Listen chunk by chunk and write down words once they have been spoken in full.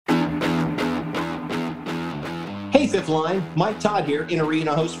fifth line, Mike Todd here,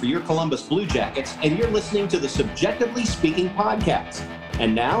 in-arena host for your Columbus Blue Jackets, and you're listening to the Subjectively Speaking podcast.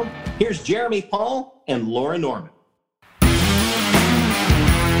 And now, here's Jeremy Paul and Laura Norman.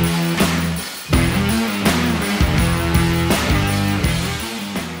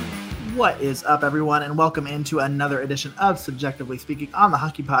 What is up, everyone, and welcome into another edition of Subjectively Speaking on the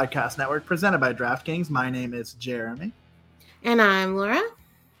Hockey Podcast Network, presented by DraftKings. My name is Jeremy. And I'm Laura.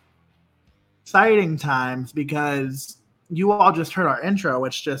 Exciting times because you all just heard our intro,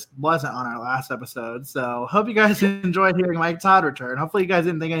 which just wasn't on our last episode. So hope you guys enjoyed hearing Mike Todd return. Hopefully you guys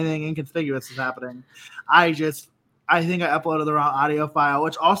didn't think anything inconspicuous is happening. I think I uploaded the wrong audio file,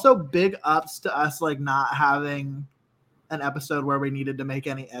 which also big ups to us not having an episode where we needed to make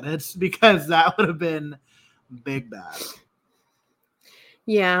any edits, because that would have been big bad.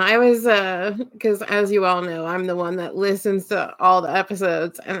 Yeah, I was because as you all know, I'm the one that listens to all the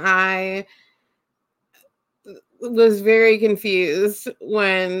episodes, and I was very confused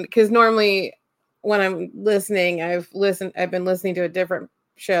because normally when I'm listening, I've been listening to a different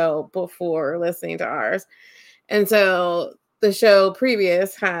show before listening to ours, and so the show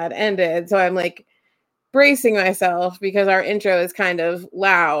previous had ended, so I'm bracing myself because our intro is kind of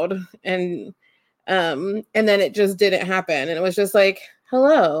loud, and then it just didn't happen, and it was just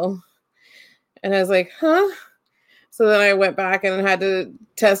hello, and I was like, huh? So then I went back and had to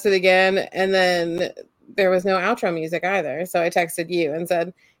test it again, and then there was no outro music either. So I texted you and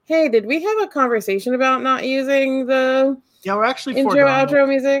said, hey, did we have a conversation about not using the we're actually intro outro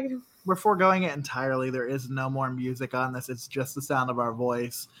music? We're foregoing it entirely. There is no more music on this. It's just the sound of our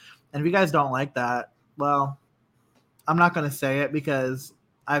voice. And if you guys don't like that, well, I'm not going to say it because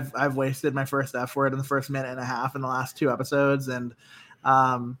I've wasted my first F word in the first minute and a half in the last two episodes. And,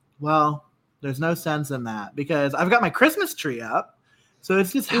 there's no sense in that because I've got my Christmas tree up. So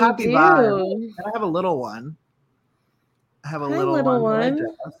it's just happy vibes. And I have a little one. I have a little one. I think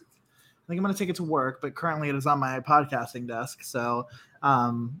I'm going to take it to work, but currently it is on my podcasting desk. So,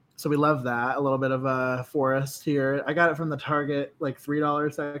 so we love that. A little bit of a forest here. I got it from the Target,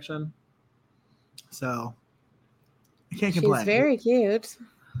 $3 section. So I can't complain. She's very cute.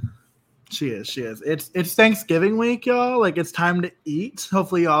 She is. It's Thanksgiving week, y'all. It's time to eat.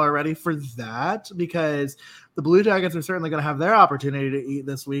 Hopefully y'all are ready for that because the Blue Jackets are certainly going to have their opportunity to eat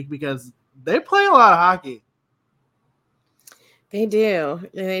this week because they play a lot of hockey. They do.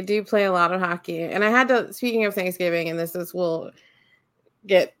 They do play a lot of hockey. And I had to, speaking of Thanksgiving, and we'll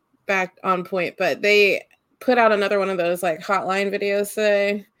get back on point, but they put out another one of those hotline videos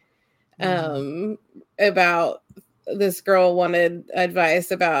today. About this girl wanted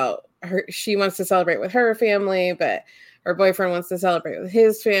advice about her. She wants to celebrate with her family, but her boyfriend wants to celebrate with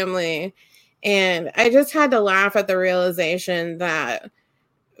his family. And I just had to laugh at the realization that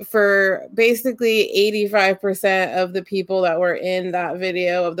for basically 85% of the people that were in that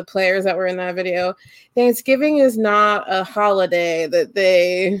video, of the players that were in that video, Thanksgiving is not a holiday that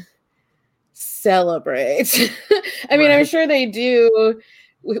they celebrate. I mean, I'm sure they do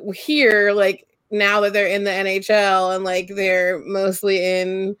here, now that they're in the NHL and they're mostly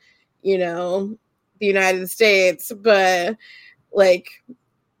in, the United States, but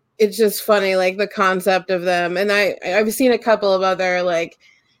it's just funny, the concept of them. And I've seen a couple of other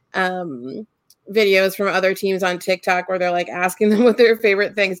videos from other teams on TikTok where they're asking them what their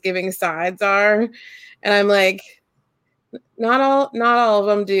favorite Thanksgiving sides are. And I'm not all of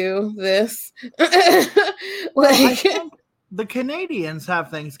them do this. I think the Canadians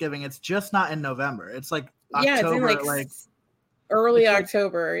have Thanksgiving. It's just not in November. It's October, it's in early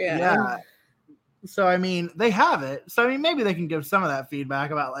October. Yeah. So, I mean, they have it. So, I mean, maybe they can give some of that feedback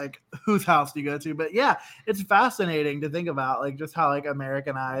about whose house do you go to. But yeah, it's fascinating to think about just how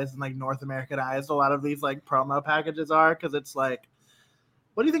Americanized and North Americanized a lot of these promo packages are. Cause it's what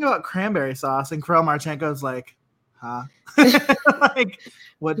do you think about cranberry sauce? And Kirill Marchenko's huh?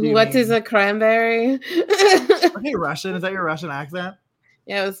 What do you What mean? Is a cranberry? Okay, Russian. Is that your Russian accent?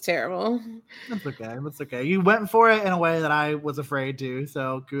 Yeah, it was terrible. That's okay. You went for it in a way that I was afraid to,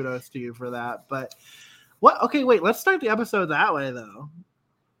 so kudos to you for that. But okay, wait, let's start the episode that way, though.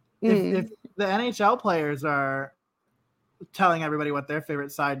 If the NHL players are telling everybody what their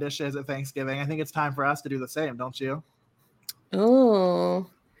favorite side dish is at Thanksgiving, I think it's time for us to do the same, don't you? Oh.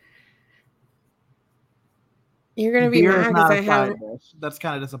 You're going to be mad because I have... dish. That's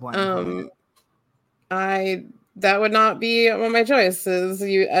kind of disappointing. That would not be one of my choices,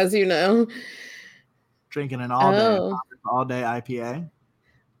 as you know. Drinking an all day IPA.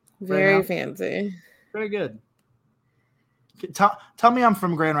 Very fancy. Very good. Tell me I'm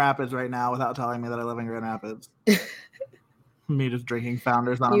from Grand Rapids right now without telling me that I live in Grand Rapids. Me just drinking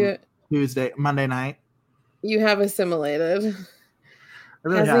Founders on Monday night. You have assimilated.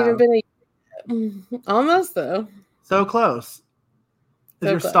 Really Hasn't even been almost though. So close. Is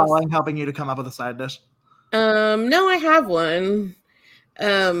your stalling helping you to come up with a side dish? No, I have one.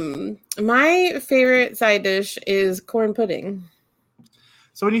 My favorite side dish is corn pudding.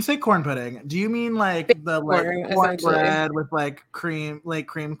 So when you say corn pudding, do you mean like baked the cornbread with like cream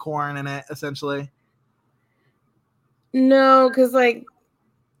corn in it, essentially? No, because like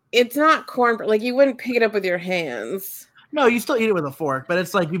it's not corn. Like you wouldn't pick it up with your hands. No, you still eat it with a fork, but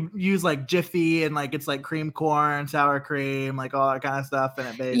it's like you use like Jiffy and like it's like cream corn, sour cream, like all that kind of stuff in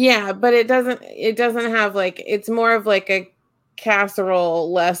it baked. Yeah, but it doesn't have like, it's more of like a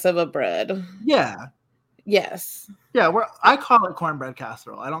casserole, less of a bread. Yeah. Yes. Yeah, I call it cornbread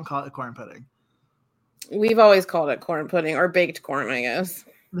casserole. I don't call it corn pudding. We've always called it corn pudding or baked corn, I guess.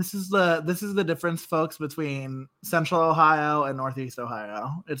 This is the difference, folks, between Central Ohio and Northeast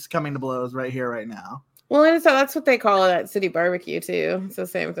Ohio. It's coming to blows right here, right now. Well, and so that's what they call it at City Barbecue too. It's the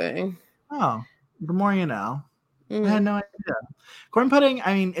same thing. Oh, the more you know. I had no idea. Corn pudding,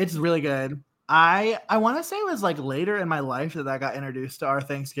 I mean, it's really good. I want to say it was like later in my life that I got introduced to our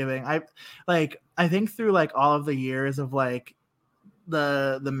Thanksgiving. I think through like all of the years of like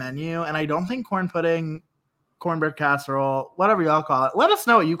the menu, and I don't think corn pudding, cornbread casserole, whatever y'all call it. Let us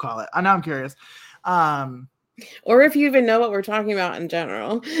know what you call it. I know I'm curious. Or if you even know what we're talking about in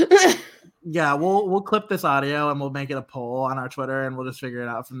general. Yeah, we'll clip this audio and we'll make it a poll on our Twitter and we'll just figure it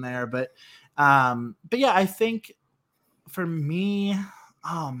out from there. But yeah, I think for me,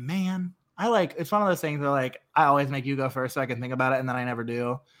 oh man, it's one of those things where like I always make you go first so I can think about it and then I never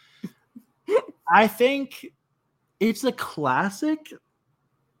do. I think it's a classic,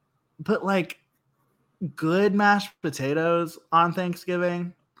 but like good mashed potatoes on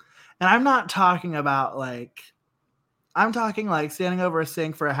Thanksgiving. And I'm not talking about like, I'm talking like standing over a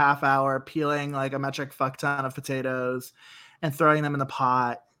sink for a half hour, peeling like a metric fuck ton of potatoes and throwing them in the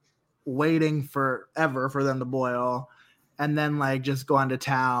pot, waiting forever for them to boil, and then like just going to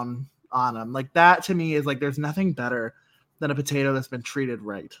town on them. Like that to me is like, there's nothing better than a potato that's been treated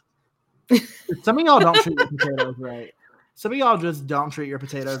right. Some of y'all don't treat your potatoes right. Some of y'all just don't treat your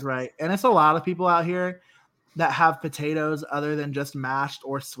potatoes right. And it's a lot of people out here that have potatoes other than just mashed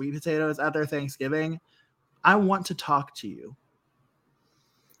or sweet potatoes at their Thanksgiving. I want to talk to you.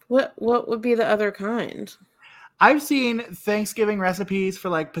 What would be the other kind? I've seen Thanksgiving recipes for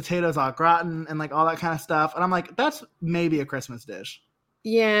like potatoes au gratin and like all that kind of stuff, and I'm like, that's maybe a Christmas dish.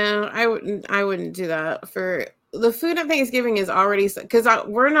 Yeah, I wouldn't do that. For the food at Thanksgiving is already, because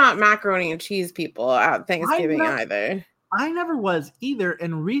we're not macaroni and cheese people at Thanksgiving either. I never was either.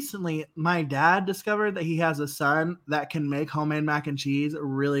 And recently, my dad discovered that he has a son that can make homemade mac and cheese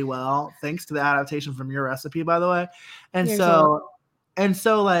really well, thanks to the adaptation from your recipe, by the way. And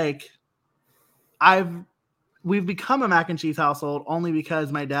so like we've become a mac and cheese household only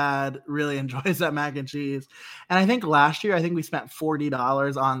because my dad really enjoys that mac and cheese. And I think last year, we spent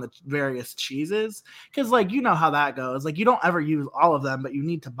 $40 on the various cheeses. Cause like, you know how that goes. Like you don't ever use all of them, but you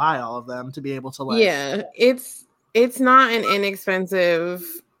need to buy all of them to be able to like, yeah, it's not an inexpensive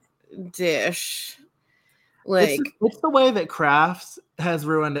dish. Like it's the way that Kraft's has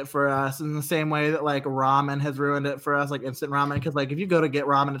ruined it for us, in the same way that like ramen has ruined it for us, like instant ramen. Because like if you go to get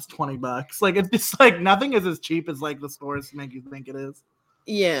ramen, it's $20. Like it's just like nothing is as cheap as like the stores make you think it is.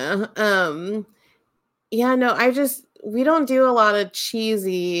 Yeah. Yeah. No, we don't do a lot of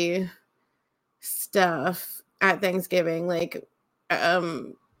cheesy stuff at Thanksgiving. Like,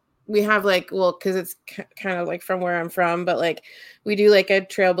 we have like, well, because it's kind of like from where I'm from, but like we do like a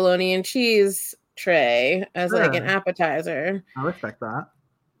trail bologna and cheese tray as like an appetizer. I respect that.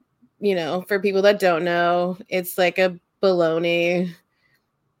 You know, for people that don't know, it's like a bologna,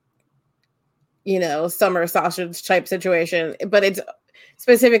 you know, summer sausage type situation, but it's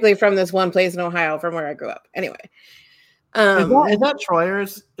specifically from this one place in Ohio from where I grew up. Anyway, is that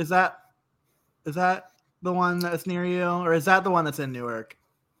Troyer's? Is that the one that's near you, or is that the one that's in Newark?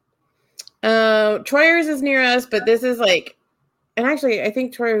 Troyer's is near us, but this is like, and actually I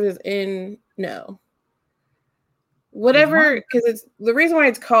think Troyer's is whatever, because it's the reason why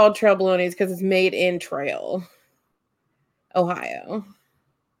it's called Trail Bologna is because it's made in Trail, Ohio.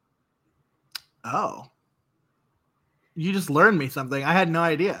 Oh, you just learned me something. I had no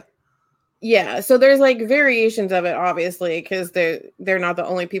idea. Yeah, so there's like variations of it, obviously, because they're not the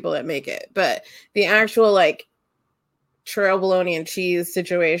only people that make it, but the actual like Trail Bologna and cheese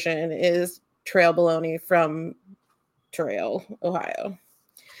situation is Trail Bologna from Trail, Ohio.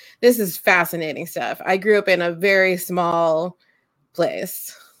 This is fascinating stuff. I grew up in a very small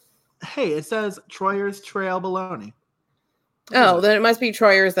place. Hey, it says Troyer's Trail Bologna. Oh, then it must be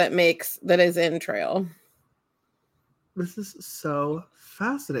Troyer's that is in Trail. This is so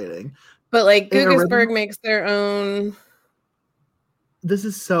fascinating. But like Guggisberg makes their own. This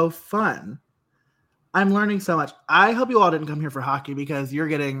is so fun. I'm learning so much. I hope you all didn't come here for hockey because you're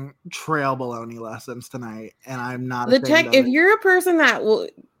getting trail bologna lessons tonight, and I'm not. If you're a person that will,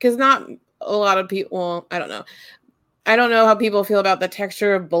 because not a lot of people. Well, I don't know. I don't know how people feel about the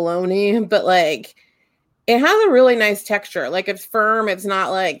texture of bologna, but like it has a really nice texture. Like it's firm. It's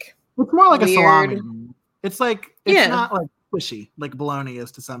not like it's more like weird. A salami. It's like it's not like squishy like bologna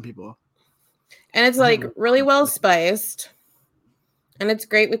is to some people. And it's like really well spiced, and it's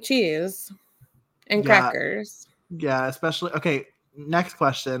great with cheese. And crackers. Yeah, especially. Okay, next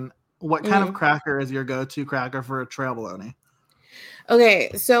question. What kind of cracker is your go-to cracker for a trail bologna? Okay,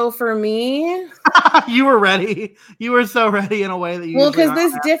 so for me... You were ready. You were so ready in a way that you... Well, because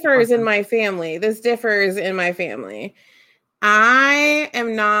this differs in my family. I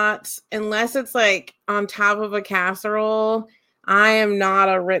am not, unless it's like on top of a casserole, I am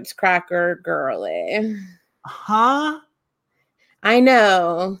not a Ritz cracker girly. Huh? I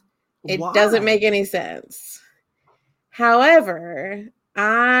know. It doesn't make any sense. However,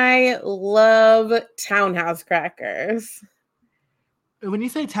 I love Townhouse crackers. When you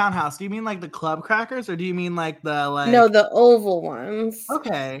say Townhouse, do you mean like the club crackers or do you mean like the No, the oval ones.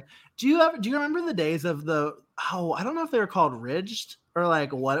 Okay. Do you remember the days of I don't know if they were called ridged or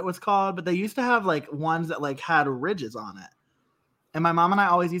like what it was called, but they used to have like ones that like had ridges on it. And my mom and I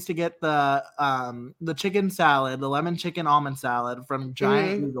always used to get the chicken salad, the lemon chicken almond salad from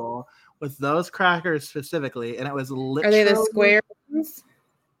Giant Eagle with those crackers specifically. And it was literally... Are they the square ones?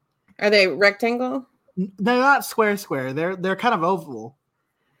 Are they rectangle? They're not square. They're kind of oval.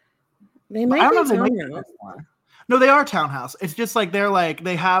 They might be Townhouse. No, they are Townhouse. It's just like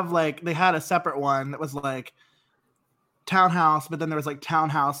they had a separate one that was like Townhouse, but then there was like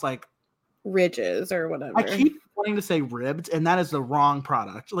Townhouse like ridges or whatever. I keep wanting to say ribbed, and that is the wrong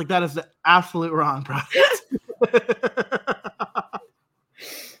product. Like that is the absolute wrong product.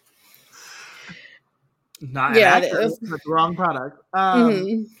 Not inaccurate, it is. But the wrong product.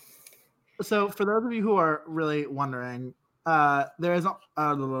 So for those of you who are really wondering, there is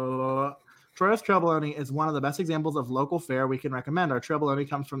Troyer's Trail Bologna is one of the best examples of local fare we can recommend. Our Trail Bologna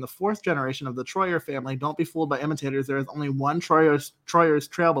comes from the 4th generation of the Troyer family. Don't be fooled by imitators. There is only one Troyer's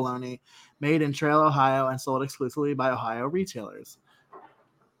Trail Bologna made in Trail, Ohio, and sold exclusively by Ohio retailers.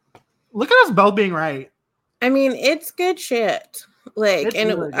 Look at us both being right. I mean, it's good shit. Like, it's and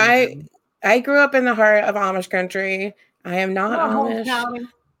really I grew up in the heart of Amish country. I am not Amish.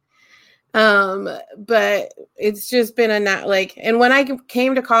 But it's just been and when I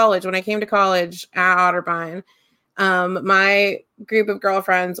came to college at Otterbein, my group of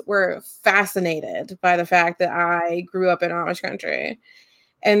girlfriends were fascinated by the fact that I grew up in Amish country.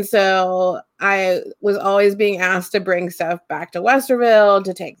 And so I was always being asked to bring stuff back to Westerville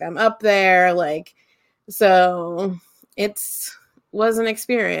to take them up there. Like, so was an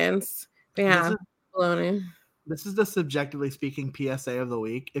experience. Yeah. Bologna. This is the Subjectively Speaking PSA of the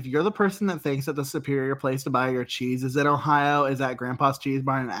week. If you're the person that thinks that the superior place to buy your cheese is in Ohio, is at Grandpa's Cheese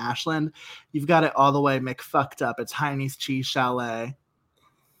Barn in Ashland, you've got it all the way McFucked up. It's Heine's Cheese Chalet.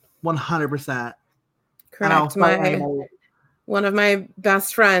 100%. Correct. One of my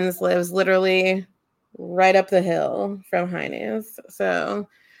best friends lives literally right up the hill from Heine's. So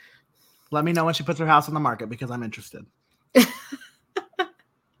let me know when she puts her house on the market because I'm interested.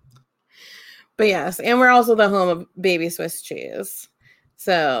 But yes, and we're also the home of baby Swiss cheese.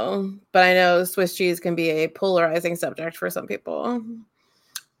 So, but I know Swiss cheese can be a polarizing subject for some people.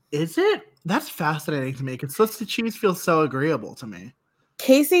 Is it? That's fascinating to me because Swiss cheese feels so agreeable to me.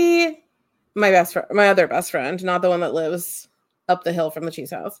 Casey, my other best friend, not the one that lives up the hill from the cheese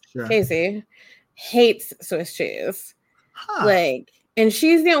house. Sure. Casey hates Swiss cheese. Huh. And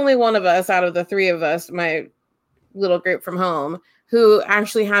she's the only one of us out of the three of us, my little group from home, who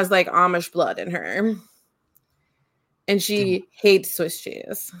actually has Amish blood in her. And she hates Swiss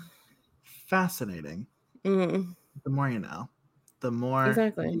cheese. Fascinating. Mm-hmm. The more you know. The more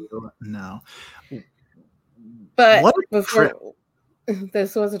you know. But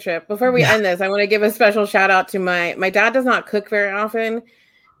this was a trip. Before we end this, I want to give a special shout out to my dad does not cook very often,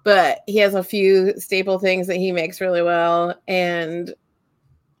 but he has a few staple things that he makes really well. And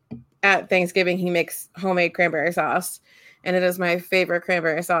at Thanksgiving, he makes homemade cranberry sauce. And it is my favorite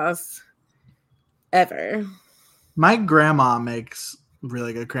cranberry sauce ever. My grandma makes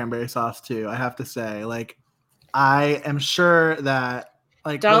really good cranberry sauce too, I have to say. I am sure that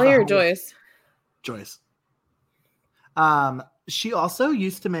Dolly or Joyce? Joyce. She also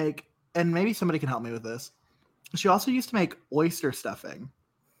used to make, and maybe somebody can help me with this. She also used to make oyster stuffing.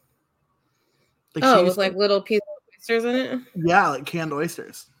 With little pieces of oysters in it? Yeah, like canned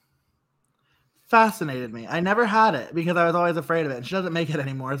oysters. Fascinated me. I never had it because I was always afraid of it. She doesn't make it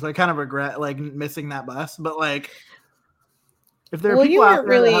anymore, so I kind of regret like missing that bus. But like, if there are people out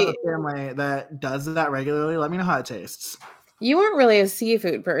there that have a family that does that regularly, let me know how it tastes. You weren't really a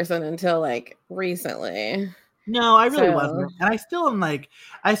seafood person until like recently. No, I really wasn't. And I still am like,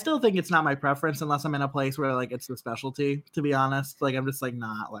 I still think it's not my preference unless I'm in a place where like it's the specialty, to be honest. Like I'm just like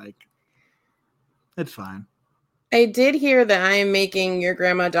not like, it's fine. I did hear that I am making your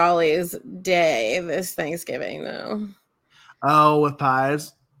Grandma Dolly's day this Thanksgiving though. Oh, with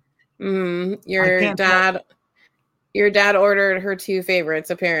pies? Your dad ordered her two favorites,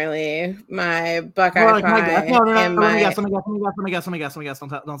 apparently. My Buckeye pie. No, let me guess.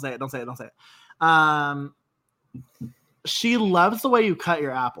 Don't say it. She loves the way you cut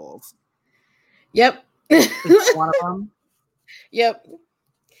your apples. Yep. It's one of them. Yep.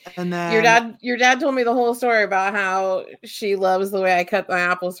 And then your dad told me the whole story about how she loves the way I cut my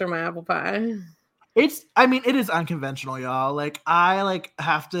apples for my apple pie. It is unconventional, y'all. Like, I like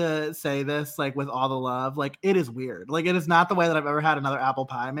have to say this like with all the love. Like, it is weird. Like, it is not the way that I've ever had another apple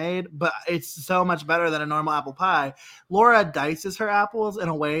pie made, but it's so much better than a normal apple pie. Laura dices her apples in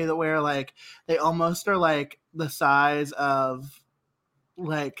a way that where like they almost are like the size of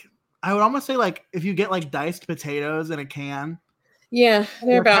like I would almost say like if you get like diced potatoes in a can. Yeah,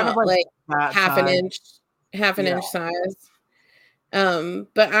 they're about kind of like half an inch size.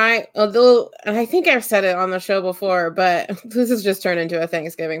 But although I think I've said it on the show before, but this has just turned into a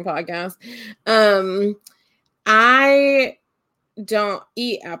Thanksgiving podcast. I don't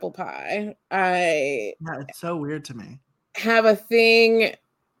eat apple pie. It's so weird to me. Have a thing.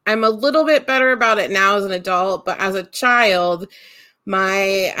 I'm a little bit better about it now as an adult, but as a child,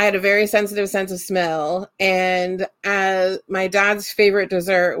 I had a very sensitive sense of smell, and as my dad's favorite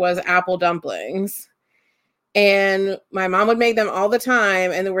dessert was apple dumplings. And my mom would make them all the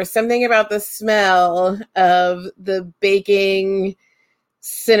time. And there was something about the smell of the baking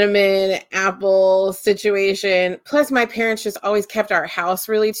cinnamon apple situation. Plus, my parents just always kept our house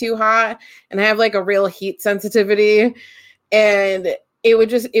really too hot. And I have like a real heat sensitivity. And it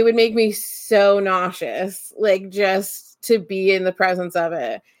would make me so nauseous, like just to be in the presence of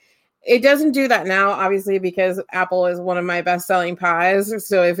it. It doesn't do that now, obviously, because apple is one of my best-selling pies.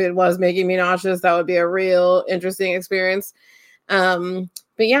 So if it was making me nauseous, that would be a real interesting experience. But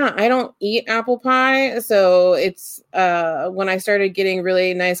yeah, I don't eat apple pie. So it's when I started getting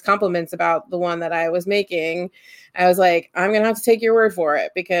really nice compliments about the one that I was making, I was like, I'm going to have to take your word for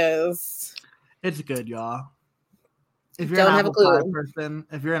it because it's good, y'all. If you're an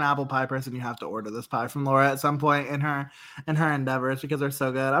apple pie person, you have to order this pie from Laura at some point in her endeavors because they're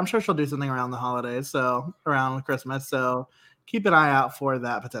so good. I'm sure she'll do something around the holidays, so around Christmas. So keep an eye out for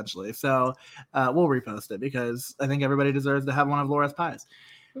that potentially. So we'll repost it because I think everybody deserves to have one of Laura's pies.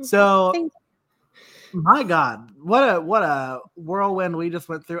 So my God, what a whirlwind we just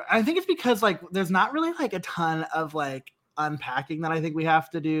went through. I think it's because like there's not really like a ton of like unpacking that I think we have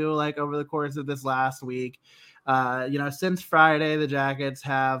to do like over the course of this last week. Since Friday, the Jackets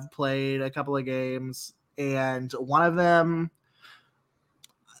have played a couple of games, and one of them,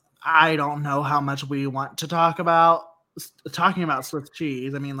 I don't know how much we want to talk about. Talking about Swiss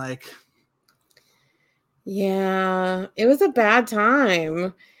cheese, I mean, like, yeah, it was a bad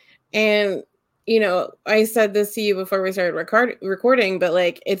time, and I said this to you before we started recording, but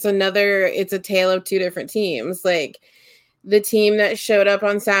like, it's a tale of two different teams, like. The team that showed up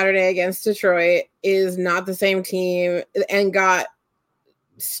on Saturday against Detroit is not the same team and got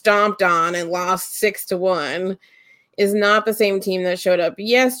stomped on and lost 6-1 is not the same team that showed up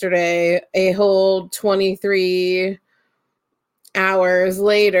yesterday, a whole 23 hours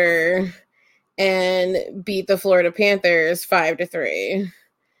later, and beat the Florida Panthers 5-3.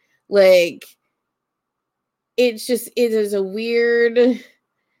 Like, it is a weird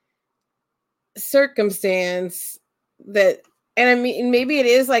circumstance that, and I mean, maybe it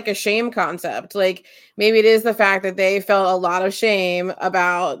is like a shame concept. Like maybe it is the fact that they felt a lot of shame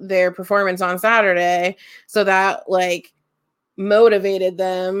about their performance on Saturday. So that like motivated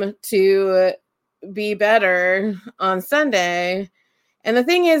them to be better on Sunday. And the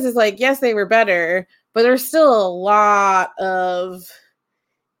thing is like, yes, they were better, but there's still a lot of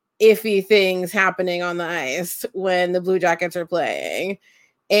iffy things happening on the ice when the Blue Jackets are playing.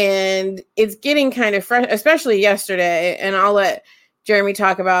 And it's getting kind of fresh, especially yesterday. And I'll let Jeremy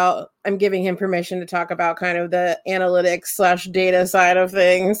talk about, I'm giving him permission to talk about kind of the analytics / data side of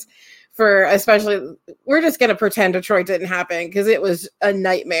things especially, we're just going to pretend Detroit didn't happen because it was a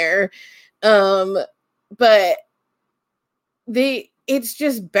nightmare. But it's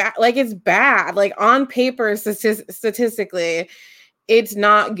just bad. Like, it's bad. Like, on paper, statistically, it's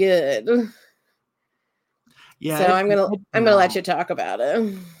not good. Yeah. So I'm gonna let you talk about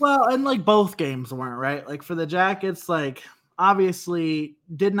it. Well, and like both games weren't, right? Like for the Jackets, like obviously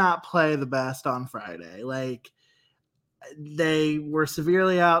did not play the best on Friday. Like they were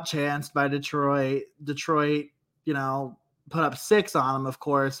severely outchanced by Detroit. Detroit, you know, put up 6 on them, of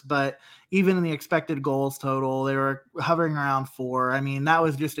course, but even in the expected goals total, they were hovering around 4. I mean, that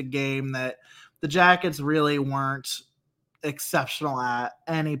was just a game that the Jackets really weren't exceptional at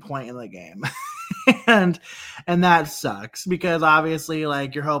any point in the game. and that sucks because obviously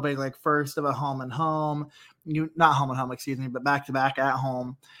like you're hoping like first of a home and home, not home and home, excuse me, but back to back at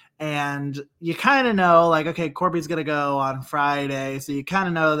home. And you kind of know like, okay, Corby's going to go on Friday. So you kind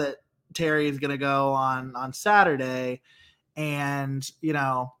of know that Terry is going to go on Saturday. And, you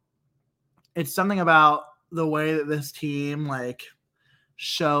know, it's something about the way that this team like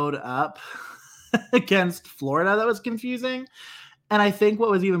showed up against Florida that was confusing. And I think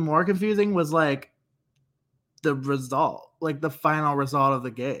what was even more confusing was like the result, like the final result of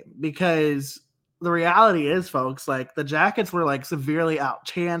the game, because the reality is, folks, like the Jackets were like severely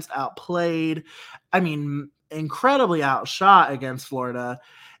outchanced, outplayed. I mean, incredibly outshot against Florida.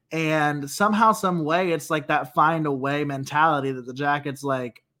 And somehow, some way, it's like that find a way mentality that the Jackets,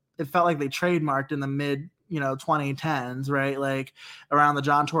 like, it felt like they trademarked in the mid, 2010s, right? Like around the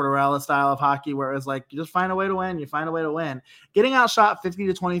John Tortorella style of hockey, where it was like, you just find a way to win. You find a way to win. Getting outshot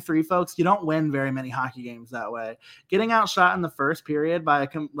 50-23, folks, you don't win very many hockey games that way. Getting outshot in the first period by a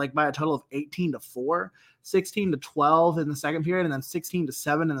total of 18-4, 16-12 in the second period, and then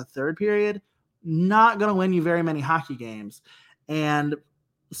 16-7 in the third period, not going to win you very many hockey games. And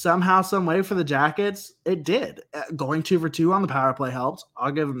somehow, some way for the Jackets, it did. Going 2 for 2 on the power play helped.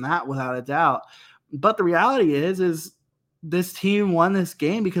 I'll give them that without a doubt. But the reality is this team won this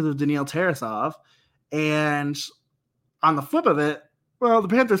game because of Daniil Tarasov. And on the flip of it, well, the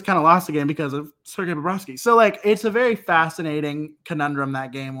Panthers kind of lost the game because of Sergei Bobrovsky. So, like, it's a very fascinating conundrum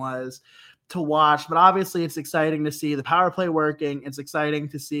that game was to watch. But obviously, it's exciting to see the power play working. It's exciting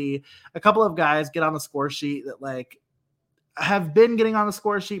to see a couple of guys get on the score sheet that, like, have been getting on the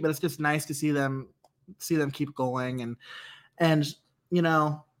score sheet, but it's just nice to see them keep going. And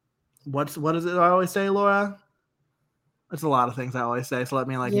what is it I always say, Laura? It's a lot of things I always say, so let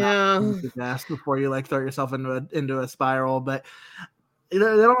me not suggest before you like throw yourself into a spiral. But they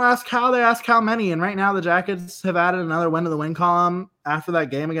don't ask how, they ask how many. And right now the Jackets have added another win to the win column after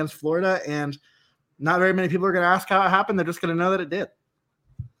that game against Florida, and not very many people are going to ask how it happened. They're just going to know that it did.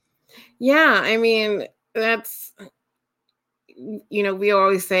 Yeah, I mean, that's, we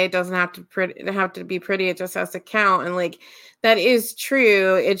always say it doesn't have to be pretty. It just has to count. And like, that is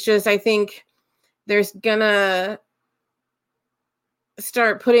true. It's just, I think there's gonna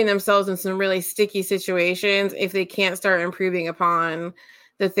start putting themselves in some really sticky situations if they can't start improving upon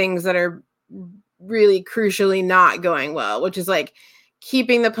the things that are really crucially not going well, which is like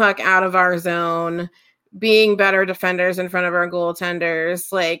keeping the puck out of our zone, being better defenders in front of our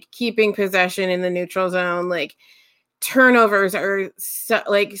goaltenders, like keeping possession in the neutral zone, like turnovers are so,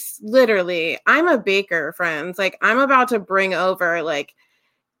 like, literally, I'm a baker, friends. Like, I'm about to bring over like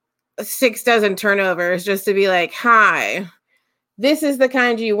 6 dozen turnovers just to be like, hi, this is the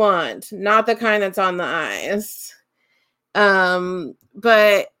kind you want, not the kind that's on the ice. And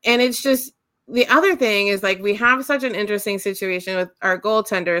it's just, the other thing is like, we have such an interesting situation with our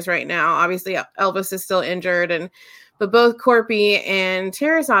goaltenders right now. Obviously Elvis is still injured, but both Corpy and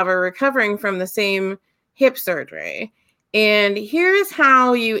Tarasov are recovering from the same hip surgery. And here's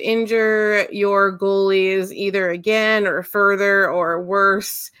how you injure your goalies either again or further or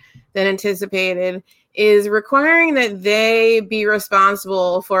worse than anticipated, is requiring that they be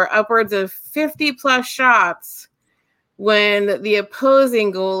responsible for upwards of 50 plus shots when the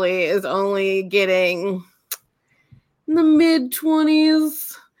opposing goalie is only getting the mid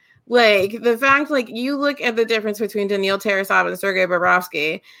 20s. Like, the fact, like, you look at the difference between Daniil Tarasov and Sergei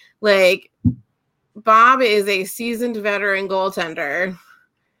Bobrovsky, like, Bob is a seasoned veteran goaltender.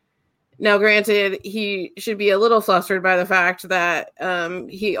 Now, granted, he should be a little flustered by the fact that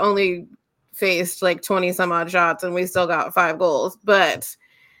he only faced like 20 some odd shots and we still got 5 goals. But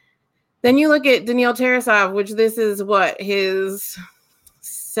then you look at Daniil Tarasov, which this is what, his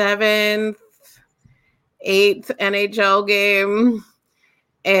 7th, 8th NHL game.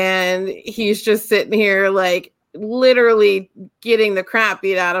 And he's just sitting here like literally getting the crap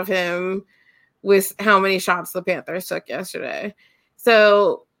beat out of him with how many shots the Panthers took yesterday.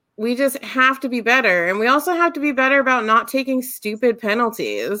 So we just have to be better. And we also have to be better about not taking stupid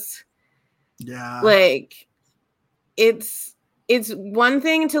penalties. Yeah. Like, it's it's one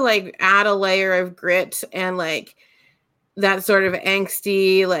thing to like add a layer of grit and like that sort of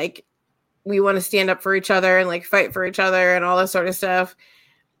angsty, like we want to stand up for each other and like fight for each other and all this sort of stuff.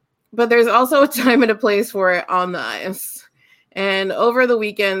 But there's also a time and a place for it on the ice. And over the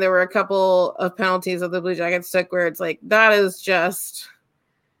weekend, there were a couple of penalties that the Blue Jackets took where it's like, that is just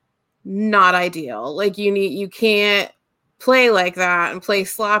not ideal. Like you can't play like that and play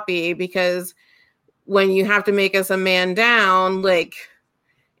sloppy, because when you have to make us a man down, like,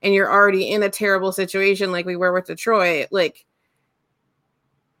 and you're already in a terrible situation like we were with Detroit, like,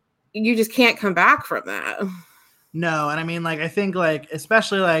 you just can't come back from that. No, and I mean, like, I think, like,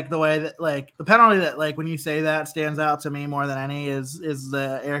 especially, like, the way that, like, the penalty that, like, when you say that stands out to me more than any is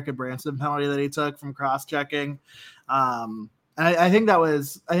the Erica Branson penalty that he took from cross-checking. And I think that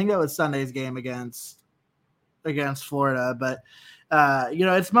was Sunday's game against Florida, but you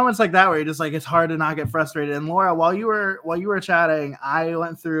know, it's moments like that where you're just like, it's hard to not get frustrated. And Laura, while you were chatting, I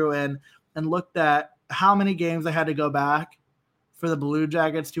went through and looked at how many games I had to go back for the Blue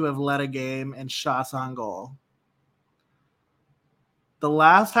Jackets to have led a game in shots on goal. The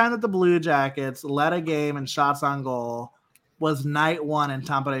last time that the Blue Jackets led a game in shots on goal was night 1 in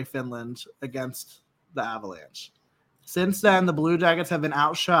Tampere, Finland against the Avalanche. Since then, the Blue Jackets have been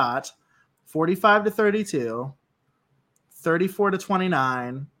outshot 45-32,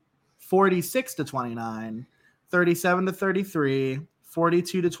 34-29, 46-29, 37-33,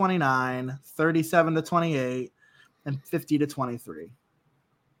 42-29, 37-28, and 50-23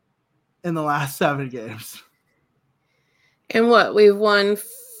 in the last 7 games. And what, we've won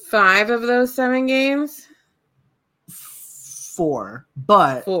 5 of those 7 games? 4,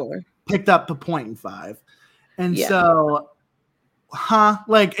 but picked up a point in 5. And so,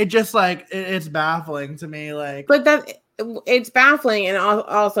 like, it just, like, it's baffling to me. Like, but it's baffling. And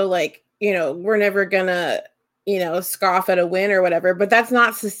also, like, you know, we're never gonna, you know, scoff at a win or whatever, but that's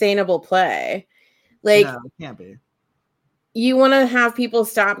not sustainable play. Like, no, it can't be. You want to have people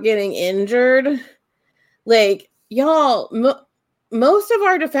stop getting injured. Like, y'all, most of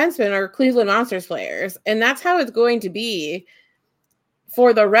our defensemen are Cleveland Monsters players, and that's how it's going to be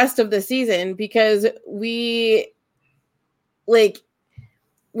for the rest of the season, because we're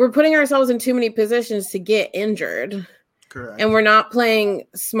putting ourselves in too many positions to get injured. Correct. And we're not playing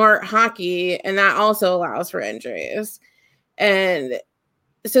smart hockey, and that also allows for injuries. And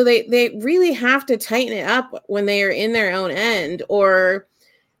so they really have to tighten it up when they are in their own end, or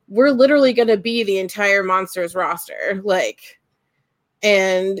we're literally going to be the entire Monsters roster. Like,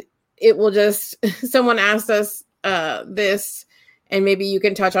 and it will just, someone asked us this, and maybe you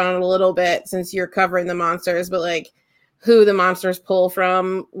can touch on it a little bit since you're covering the Monsters, but like, who the Monsters pull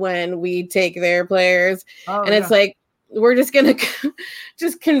from when we take their players. It's like, we're just going to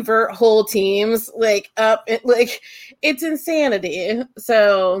just convert whole teams like up. It's insanity.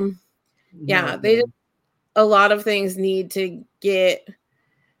 So a lot of things need to get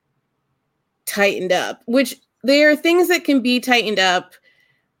tightened up, which there are things that can be tightened up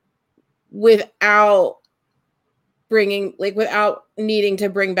without needing to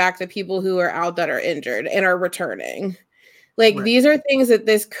bring back the people who are out that are injured and are returning. Like, right. These are things that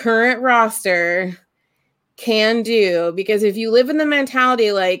this current roster can do, because if you live in the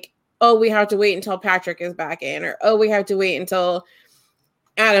mentality like, oh, we have to wait until Patrick is back in, or oh, we have to wait until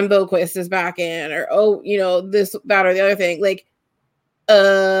Adam Boqvist is back in, or oh, you know, this, that, or the other thing, like,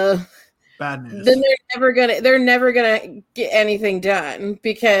 bad news. Then they're never gonna get anything done,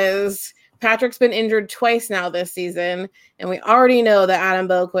 because Patrick's been injured twice now this season, and we already know that Adam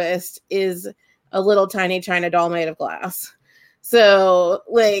Boqvist is a little tiny China doll made of glass. So,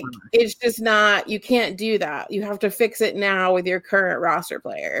 like, it's just not, you can't do that. You have to fix it now with your current roster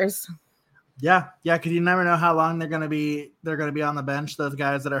players. Yeah, because you never know how long they're gonna be on the bench, those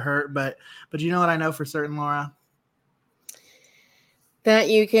guys that are hurt. But you know what I know for certain, Laura? That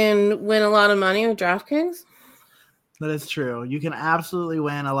you can win a lot of money with DraftKings? That is true. You can absolutely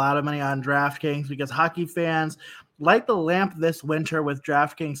win a lot of money on DraftKings, because hockey fans light the lamp this winter with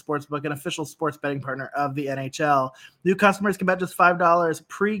DraftKings Sportsbook, an official sports betting partner of the NHL. New customers can bet just $5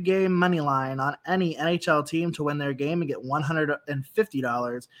 pre-game money line on any NHL team to win their game and get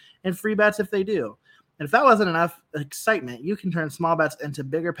 $150 in free bets if they do. And if that wasn't enough excitement, you can turn small bets into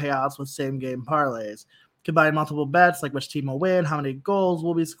bigger payouts with same-game parlays. Combine multiple bets like which team will win, how many goals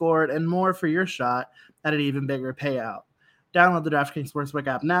will be scored, and more for your shot at an even bigger payout. Download the DraftKings Sportsbook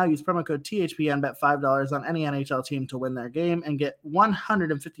app now. Use promo code THPN. Bet $5 on any NHL team to win their game and get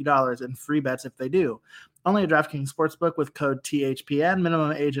 $150 in free bets if they do. Only a DraftKings Sportsbook with code THPN.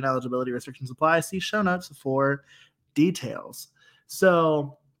 Minimum age and eligibility restrictions apply. See show notes for details.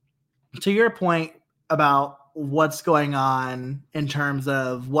 So, to your point about what's going on in terms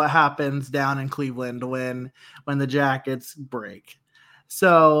of what happens down in Cleveland when the Jackets break.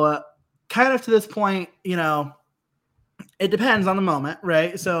 So kind of to this point, it depends on the moment,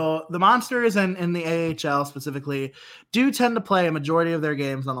 right? So the Monsters and in the AHL specifically do tend to play a majority of their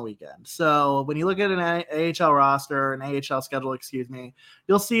games on the weekend. So when you look at an AHL roster, an AHL schedule,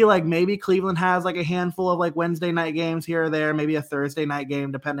 you'll see like maybe Cleveland has like a handful of like Wednesday night games here or there, maybe a Thursday night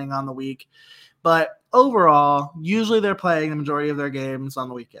game, depending on the week. But overall, usually they're playing the majority of their games on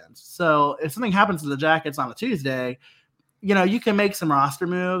the weekends. So if something happens to the Jackets on a Tuesday, you can make some roster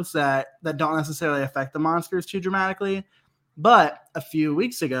moves that don't necessarily affect the Monsters too dramatically. But a few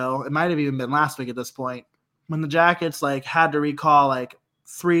weeks ago, it might have even been last week at this point, when the Jackets like had to recall like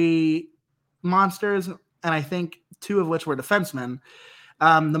 3 Monsters, and I think 2 of which were defensemen.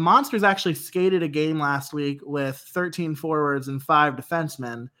 The Monsters actually skated a game last week with 13 forwards and 5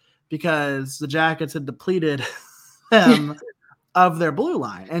 defensemen because the Jackets had depleted them of their blue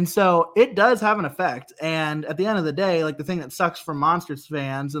line. And so it does have an effect. And at the end of the day, like the thing that sucks for Monsters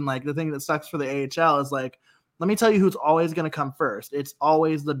fans and like the thing that sucks for the AHL is like, let me tell you who's always going to come first. It's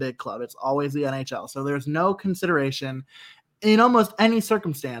always the big club. It's always the NHL. So there's no consideration in almost any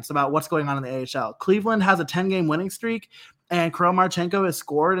circumstance about what's going on in the AHL. Cleveland has a 10-game winning streak, and Kirill Marchenko has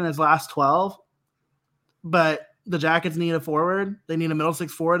scored in his last 12. But the Jackets need a forward. They need a middle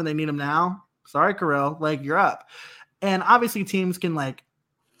six forward, and they need him now. Sorry, Kirill. Like, you're up. And obviously teams can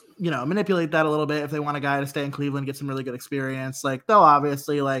manipulate that a little bit if they want a guy to stay in Cleveland, get some really good experience. Like they'll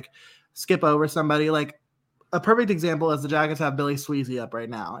obviously like skip over somebody. Like a perfect example is the Jackets have Billy Sweezy up right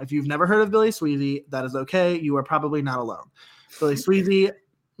now. If you've never heard of Billy Sweezy, that is okay. You are probably not alone. Billy Sweezy,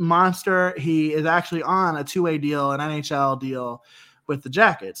 monster. He is actually on a 2-way deal, an NHL deal with the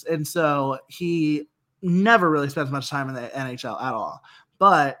Jackets. And so he never really spends much time in the NHL at all.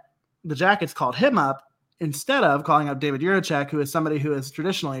 But the Jackets called him up instead of calling up David Jiricek, who is somebody who has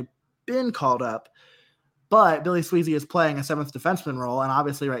traditionally been called up. But Billy Sweezy is playing a 7th defenseman role, and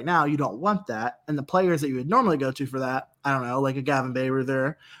obviously right now you don't want that. And the players that you would normally go to for that, I don't know, like a Gavin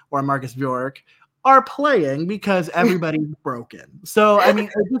Bayreuther or a Marcus Bjork, are playing because everybody's broken. So, I mean,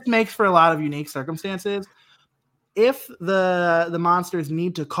 it just makes for a lot of unique circumstances. If the Monsters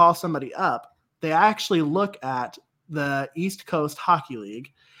need to call somebody up, they actually look at the East Coast Hockey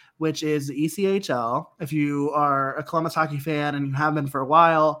League, which is the ECHL. If you are a Columbus hockey fan and you have been for a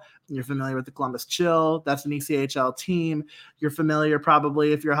while, you're familiar with the Columbus Chill. That's an ECHL team. You're familiar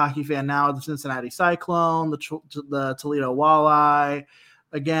probably, if you're a hockey fan now, with the Cincinnati Cyclone, the Toledo Walleye.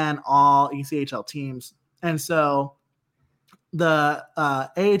 Again, all ECHL teams. And so the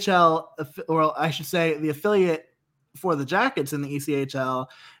AHL, or I should say the affiliate for the Jackets in the ECHL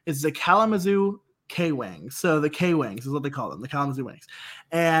is the Kalamazoo K-Wings. So the K-Wings is what they call them, the Kalamazoo Wings.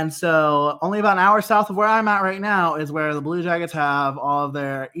 And so only about an hour south of where I'm at right now is where the Blue Jackets have all of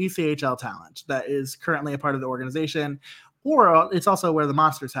their ECHL talent that is currently a part of the organization, or it's also where the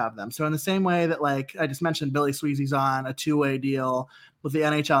Monsters have them. So in the same way that, like I just mentioned, Billy Sweezy's on a 2-way deal with the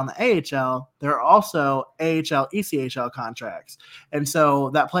NHL and the AHL, there are also AHL, ECHL contracts. And so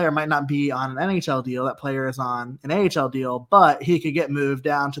that player might not be on an NHL deal. That player is on an AHL deal, but he could get moved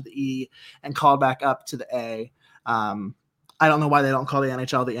down to the E and called back up to the A. I don't know why they don't call the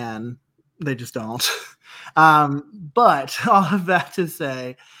NHL the N. They just don't. But all of that to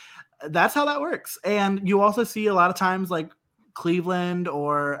say, that's how that works. And you also see a lot of times like Cleveland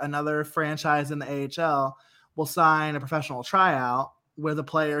or another franchise in the AHL will sign a professional tryout with a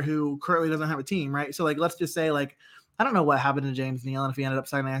player who currently doesn't have a team, right? So like, let's just say like, I don't know what happened to James Neal and if he ended up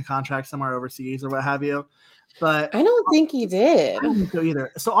signing a contract somewhere overseas or what have you, but I don't think he did. I don't think so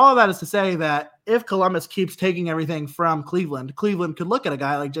either. So all of that is to say that if Columbus keeps taking everything from Cleveland, Cleveland could look at a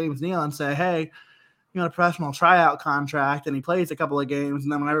guy like James Neal and say, hey, a professional tryout contract, and he plays a couple of games,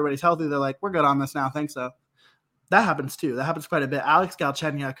 and then when everybody's healthy, they're like, we're good on this now. Thanks. So that happens too. That happens quite a bit. Alex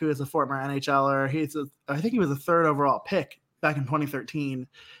Galchenyuk, who is a former NHLer, I think he was a 3rd overall pick back in 2013,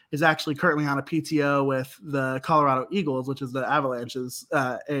 is actually currently on a PTO with the Colorado Eagles, which is the Avalanche's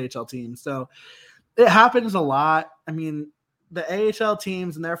AHL team. So it happens a lot. I mean, the AHL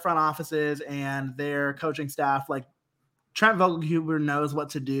teams and their front offices and their coaching staff, like Trent Vogelhuber knows what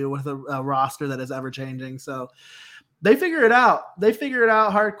to do with a roster that is ever changing. So they figure it out. They figure it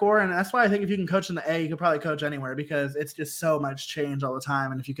out hardcore. And that's why I think if you can coach in the A, you can probably coach anywhere because it's just so much change all the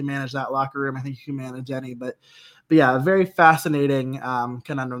time. And if you can manage that locker room, I think you can manage any. But yeah, very fascinating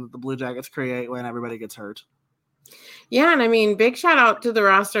conundrum that the Blue Jackets create when everybody gets hurt. Yeah, and I mean, big shout out to the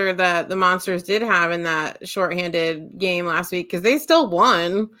roster that the Monsters did have in that shorthanded game last week because they still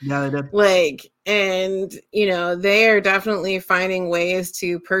won. Yeah, they did. Like, and you know, they are definitely finding ways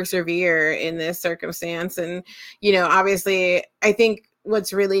to persevere in this circumstance. And you know, obviously, I think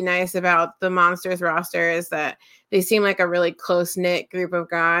what's really nice about the Monsters roster is that they seem like a really close knit group of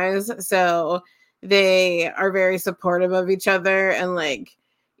guys. So they are very supportive of each other and like,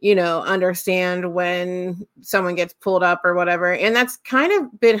 you know, understand when someone gets pulled up or whatever. And that's kind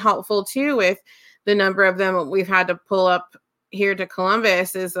of been helpful too with the number of them we've had to pull up here to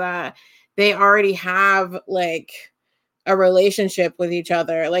Columbus is that they already have like a relationship with each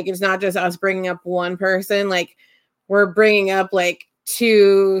other. Like it's not just us bringing up one person, like we're bringing up like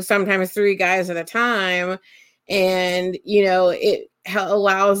 2, sometimes 3 guys at a time. And, you know, it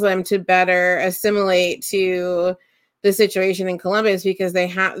allows them to better assimilate to the situation in Columbus because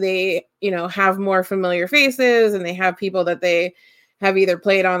they you know, have more familiar faces and they have people that they have either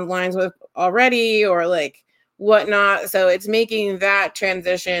played on lines with already or like whatnot. So it's making that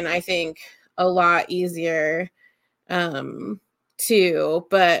transition, I think, a lot easier too.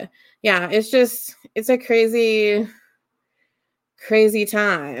 But yeah, it's a crazy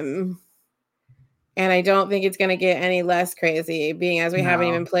time. And I don't think it's going to get any less crazy, being as we haven't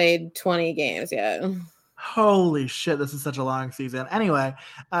even played 20 games yet. Holy shit, this is such a long season. Anyway,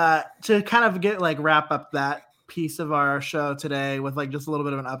 to kind of wrap up that piece of our show today with like just a little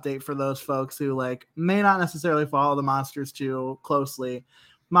bit of an update for those folks who like may not necessarily follow the Monsters too closely.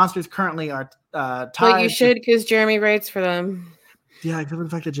 Monsters currently are tied. Well, you should because Jeremy writes for them. Yeah, except for the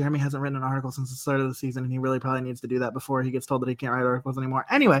fact that Jeremy hasn't written an article since the start of the season, and he really probably needs to do that before he gets told that he can't write articles anymore.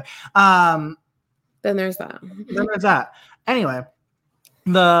 Anyway, then there's that. Anyway,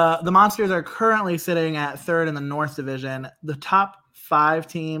 the Monsters are currently sitting at 3rd in the North Division. The top 5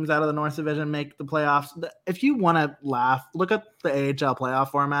 teams out of the North Division make the playoffs. If you want to laugh, look at the AHL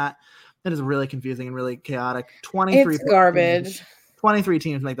playoff format. It is really confusing and really chaotic. 23 It's garbage. 23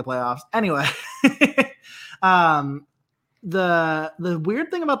 teams make the playoffs. Anyway, the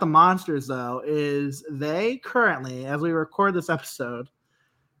weird thing about the Monsters, though, is they currently, as we record this episode,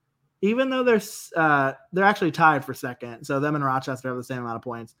 even though they're actually tied for 2nd, so them and Rochester have the same amount of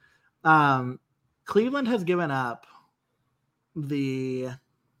points. Cleveland has given up the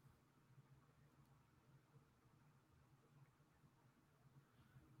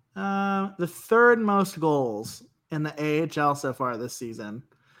third most goals in the AHL so far this season.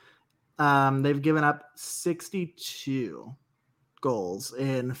 They've given up 62 goals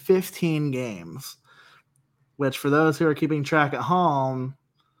in 15 games, which for those who are keeping track at home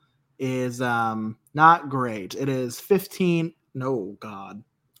is not great. It is 15. No, God.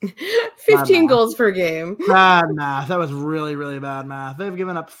 15 goals per game. Bad math. That was really, really bad math. They've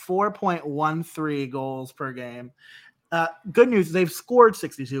given up 4.13 goals per game. Good news, they've scored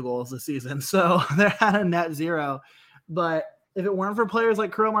 62 goals this season, so they're at a net 0. But if it weren't for players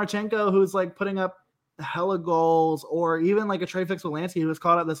like Kirill Marchenko, who's like putting up hella goals, or even like a Trey Fix-Wolansky who was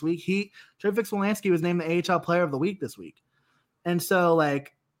called up this week, Trey Fix-Wolansky was named the AHL Player of the Week this week. And so,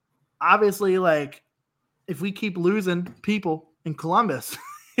 like, obviously, like, if we keep losing people in Columbus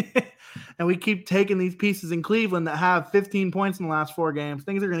and we keep taking these pieces in Cleveland that have 15 points in the last 4 games,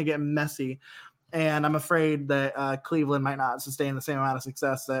 things are going to get messy. And I'm afraid that Cleveland might not sustain the same amount of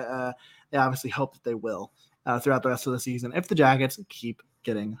success that they obviously hope that they will throughout the rest of the season if the Jackets keep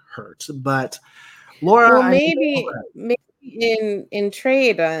getting hurt. But Laura, well, maybe in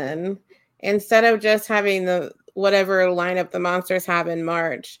trade then, instead of just having the whatever lineup the Monsters have in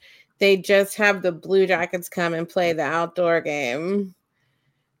March, they just have the Blue Jackets come and play the outdoor game,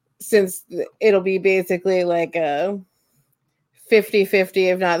 since it'll be basically like a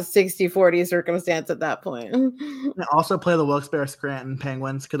 50-50, if not 60-40 circumstance at that point. They also play the Wilkes-Barre Scranton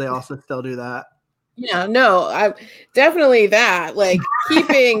Penguins. Could they also still do that? Yeah, no, I definitely that, like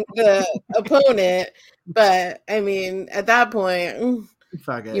keeping the opponent, but I mean, at that point,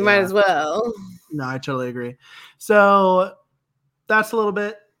 Fuck it, you might as well. No, I totally agree. So that's a little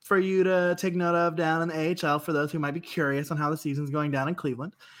bit for you to take note of down in the AHL for those who might be curious on how the season's going down in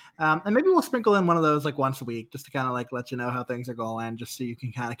Cleveland. And maybe we'll sprinkle in one of those like once a week just to kind of like let you know how things are going, just so you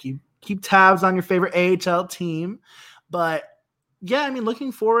can kind of keep tabs on your favorite AHL team. But yeah, I mean,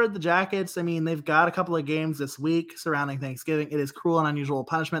 looking forward, the Jackets, I mean, they've got a couple of games this week surrounding Thanksgiving. It is cruel and unusual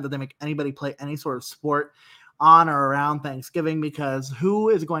punishment that they make anybody play any sort of sport on or around Thanksgiving, because who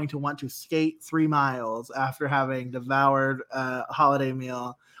is going to want to skate 3 miles after having devoured a holiday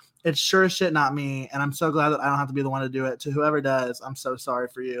meal? It's sure as shit not me, and I'm so glad that I don't have to be the one to do it. To whoever does, I'm so sorry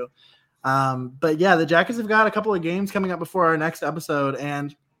for you. But yeah, the Jackets have got a couple of games coming up before our next episode,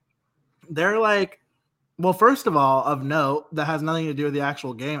 and they're like Well, first of all, of note, that has nothing to do with the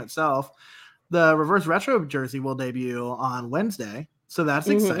actual game itself. The reverse retro jersey will debut on Wednesday. So that's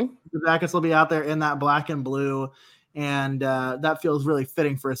exciting. The Jackets will be out there in that black and blue. And that feels really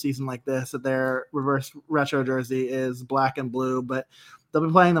fitting for a season like this, that their reverse retro jersey is black and blue. But they'll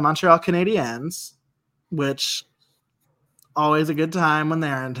be playing the Montreal Canadiens, which always a good time when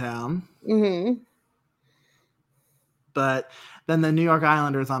they're in town. But then the New York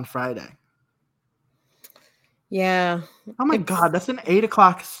Islanders on Friday. Yeah. Oh my God, that's an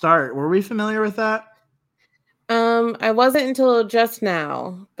 8:00 start. Were we familiar with that? I wasn't until just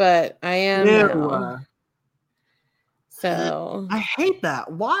now, but I am now. So I hate that.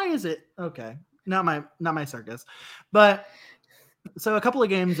 Why is it okay? Not my circus, but so a couple of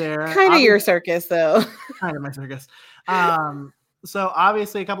games there. Kind of your circus, though. Kind of my circus. So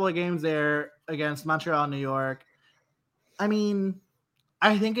obviously a couple of games there against Montreal and New York. I mean,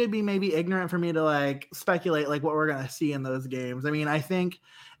 I think it'd be maybe ignorant for me to like speculate like what we're gonna see in those games. I mean, I think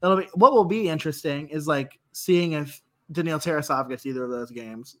what will be interesting is like seeing if Daniil Tarasov gets either of those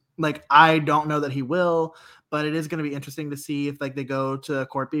games. Like, I don't know that he will, but it is going to be interesting to see if like they go to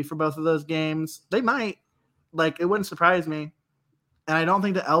Corpy for both of those games. They might. Like, it wouldn't surprise me. And I don't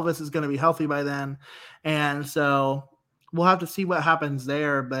think that Elvis is going to be healthy by then. And so we'll have to see what happens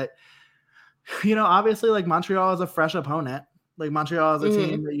there. But, you know, obviously, like, Montreal is a fresh opponent. Like, Montreal is a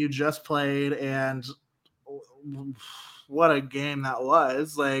team that you just played, and what a game that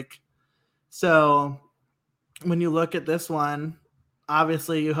was. Like, so when you look at this one,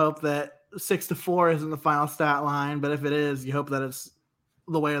 obviously you hope that 6-4 isn't the final stat line, but if it is, you hope that it's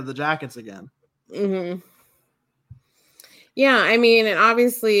the way of the Jackets again. Yeah, I mean, and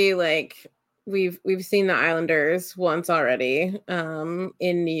obviously, like, we've seen the Islanders once already in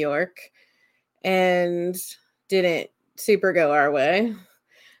New York, and didn't super go our way.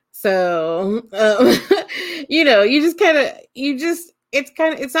 So, you know, it's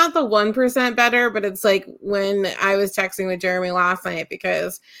not the 1% better, but it's like when I was texting with Jeremy last night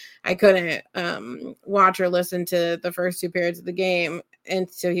because I couldn't watch or listen to the first 2 periods of the game. And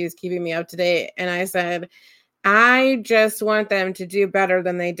so he was keeping me up to date. And I said, I just want them to do better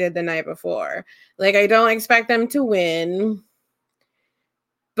than they did the night before. Like, I don't expect them to win,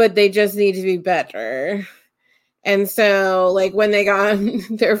 but they just need to be better. And so, like, when they got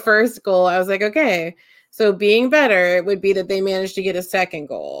their first goal, I was like, okay, so being better would be that they managed to get a second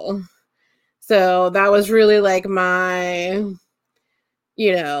goal. So that was really like my,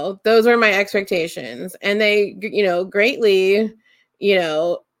 you know, those were my expectations. And they, you know, greatly, you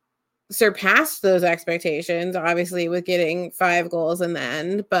know, surpassed those expectations, obviously, with getting 5 goals in the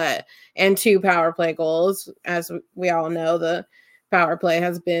end, and 2 power play goals. As we all know, the power play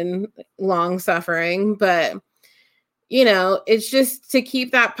has been long suffering, but, you know, it's just to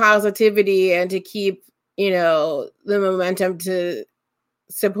keep that positivity and to keep, you know, the momentum to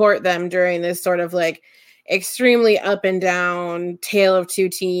support them during this sort of like extremely up and down tale of 2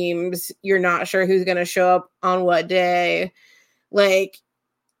 teams. You're not sure who's going to show up on what day. Like,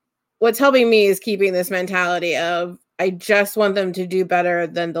 what's helping me is keeping this mentality of, I just want them to do better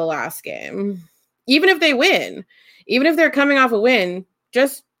than the last game. Even if they win, even if they're coming off a win,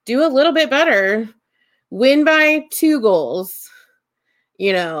 just do a little bit better. Win by 2 goals,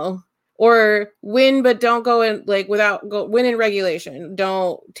 you know, or win, but don't go in like win in regulation.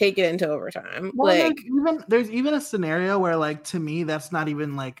 Don't take it into overtime. Well, like, there's even a scenario where, like, to me, that's not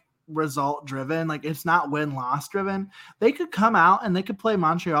even like result driven. Like, it's not win-loss driven. They could come out and they could play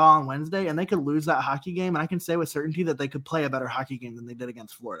Montreal on Wednesday and they could lose that hockey game. And I can say with certainty that they could play a better hockey game than they did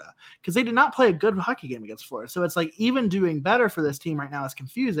against Florida, because they did not play a good hockey game against Florida. So it's like, even doing better for this team right now is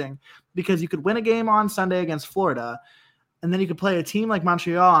confusing, because you could win a game on Sunday against Florida, and then you could play a team like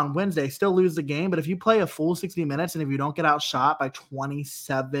Montreal on Wednesday, still lose the game. But if you play a full 60 minutes and if you don't get outshot by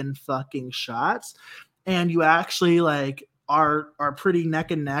 27 fucking shots, and you actually like are pretty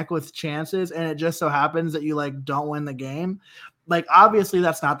neck and neck with chances, and it just so happens that you like don't win the game, like, obviously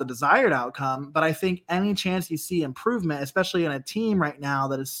that's not the desired outcome. But I think any chance you see improvement, especially in a team right now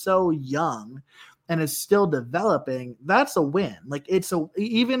that is so young and is still developing, that's a win. Like,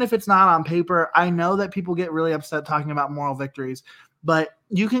 even if it's not on paper, I know that people get really upset talking about moral victories, but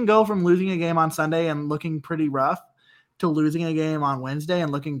you can go from losing a game on Sunday and looking pretty rough to losing a game on Wednesday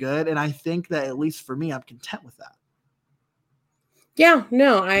and looking good. And I think that, at least for me, I'm content with that. Yeah,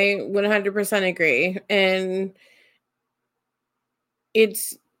 no, I 100% agree. And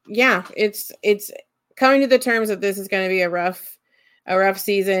it's coming to the terms that this is going to be a rough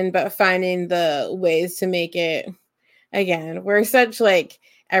season, but finding the ways to make it. Again, we're such like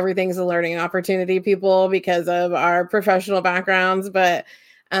everything's a learning opportunity people because of our professional backgrounds, but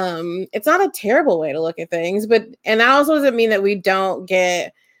It's not a terrible way to look at things, and that also doesn't mean that we don't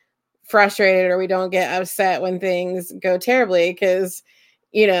get frustrated or we don't get upset when things go terribly, because,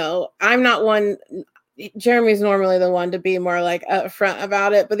 I'm not one. Jeremy's normally the one to be more like upfront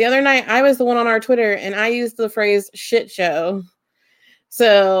about it, but the other night I was the one on our Twitter and I used the phrase shit show.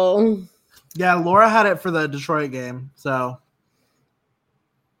 So yeah, Laura had it for the Detroit game, so.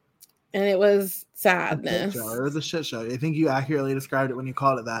 And it was sadness. It was a shit show. I think you accurately described it when you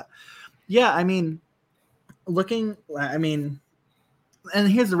called it that. Yeah, I mean, and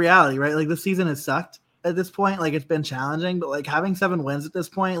here's the reality, right? Like, the season has sucked at this point. Like, it's been challenging, but like having 7 wins at this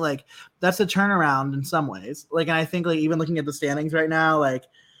point, like, that's a turnaround in some ways. Like, and I think, like, even looking at the standings right now, like,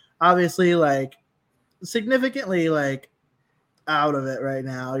 obviously, like, significantly, like, out of it right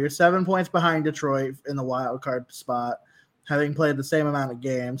now. You're 7 points behind Detroit in the wild card spot, having played the same amount of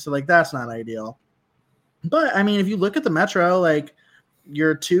games. So, like, that's not ideal. But, I mean, if you look at the Metro, like,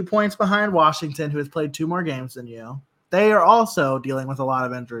 you're 2 points behind Washington, who has played 2 more games than you. They are also dealing with a lot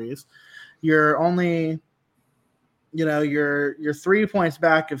of injuries. You're only, you're 3 points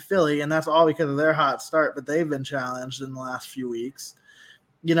back of Philly, and that's all because of their hot start, but they've been challenged in the last few weeks.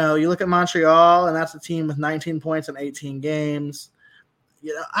 You look at Montreal, and that's a team with 19 points in 18 games.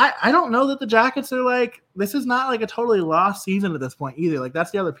 I don't know that the Jackets are like, this is not like a totally lost season at this point either. Like,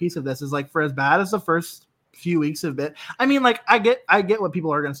 that's the other piece of this is, like, for as bad as the first few weeks have been, I mean, like, I get what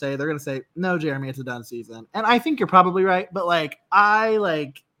people are going to say. They're going to say, no, Jeremy, it's a done season. And I think you're probably right. But, like,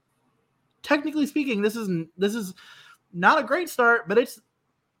 technically speaking, this is not a great start, but it's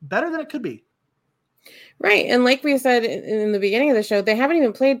better than it could be. Right. And like we said in the beginning of the show, they haven't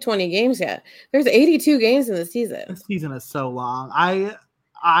even played 20 games yet. There's 82 games in the season. The season is so long.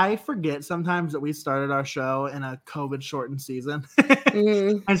 I forget sometimes that we started our show in a COVID shortened season.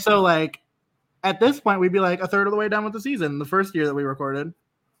 Mm-hmm. And so, like, at this point, we'd be like a third of the way done with the season, the first year that we recorded.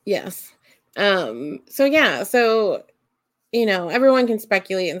 Yes. So everyone can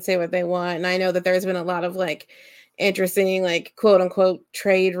speculate and say what they want. And I know that there's been a lot of, like, interesting, like, quote unquote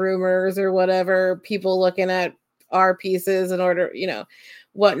trade rumors or whatever, people looking at our pieces in order,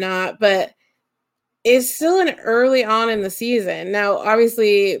 whatnot, but it's still an early on in the season. Now,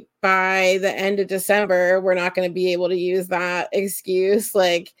 obviously by the end of December, we're not going to be able to use that excuse.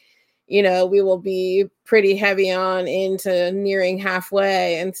 Like, we will be pretty heavy on into nearing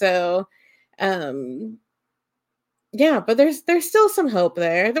halfway. And so, but there's still some hope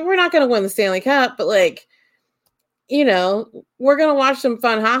there that we're not going to win the Stanley Cup, but, like, we're going to watch some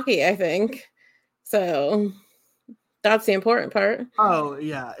fun hockey, I think. So that's the important part. Oh,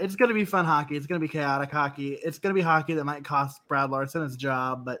 yeah. It's going to be fun hockey. It's going to be chaotic hockey. It's going to be hockey that might cost Brad Larson his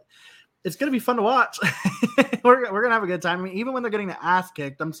job, but it's going to be fun to watch. We're going to have a good time. I mean, even when they're getting the ass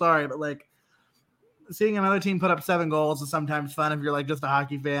kicked, I'm sorry, but, like, seeing another team put up 7 goals is sometimes fun if you're, like, just a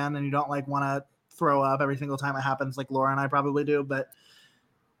hockey fan and you don't, like, want to throw up every single time it happens, like Laura and I probably do. But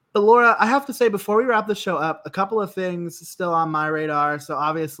Laura, I have to say, before we wrap the show up, a couple of things still on my radar. So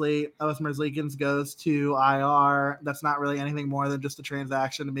obviously, Ellis Merzlikins goes to IR. That's not really anything more than just a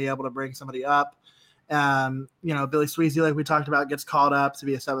transaction to be able to bring somebody up. Billy Sweezy, like we talked about, gets called up to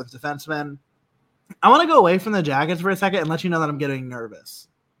be a 7th defenseman. I want to go away from the Jackets for a second and let you know that I'm getting nervous.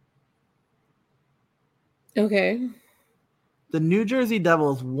 Okay. The New Jersey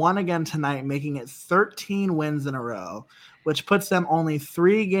Devils won again tonight, making it 13 wins in a row, which puts them only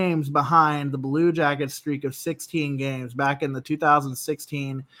 3 games behind the Blue Jackets streak of 16 games back in the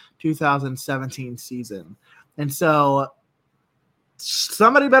 2016-2017 season. And so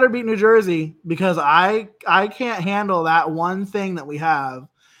somebody better beat New Jersey, because I can't handle that one thing that we have.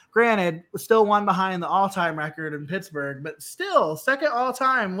 Granted, we're still one behind the all-time record in Pittsburgh, but still, second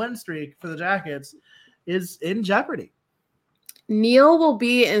all-time win streak for the Jackets is in jeopardy. Neil will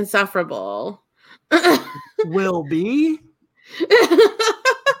be insufferable. Will be?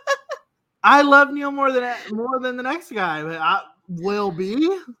 I love Neil more than the next guy, but will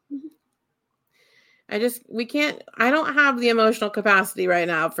be? I don't have the emotional capacity right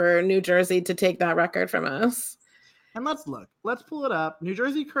now for New Jersey to take that record from us. And let's pull it up. New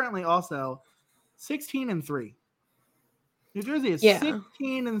Jersey currently also 16-3. New Jersey is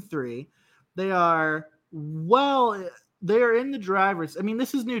 16-3. They are in the driver's. I mean,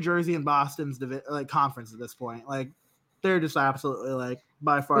 this is New Jersey and Boston's conference at this point. Like, they're just absolutely, like,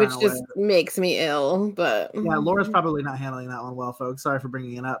 by far, which just makes me ill. But yeah, Laura's probably not handling that one well, folks. Sorry for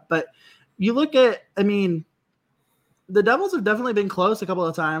bringing it up. But you look at, I mean, the Devils have definitely been close a couple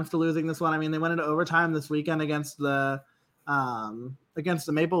of times to losing this one. I mean, they went into overtime this weekend against the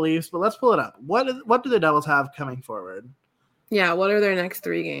Maple Leafs. But let's pull it up. What do the Devils have coming forward? Yeah, what are their next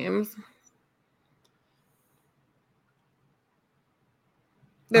 3 games?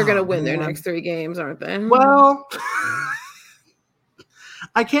 They're going to win their next 3 games, aren't they? Well,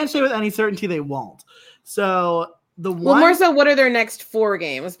 I can't say with any certainty they won't. So more so, what are their next 4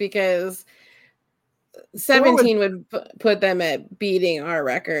 games? Because 17 would put them at beating our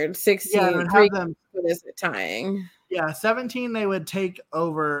record. 16, 3 is tying. Yeah, 17 they would take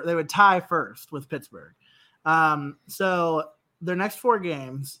over. They would tie first with Pittsburgh. So their next 4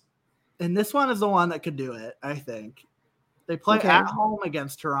 games, and this one is the one that could do it, I think. They play at home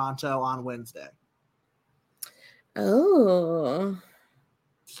against Toronto on Wednesday. Oh.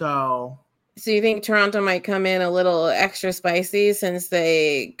 So you think Toronto might come in a little extra spicy since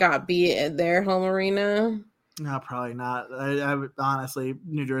they got beat at their home arena? No, probably not. I would honestly,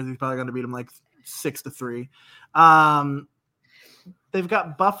 New Jersey's probably going to beat them like 6-3. They've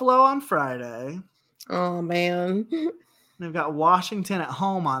got Buffalo on Friday. Oh, man. They've got Washington at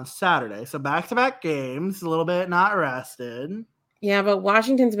home on Saturday. So back-to-back games, a little bit not rested. Yeah, but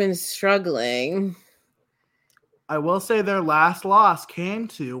Washington's been struggling. I will say their last loss came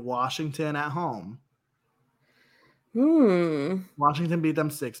to Washington at home. Washington beat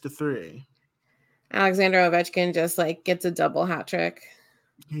them 6-3. Alexander Ovechkin just like gets a double hat trick.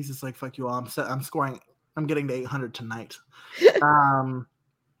 He's just like, fuck you all. I'm scoring. I'm getting to 800 tonight.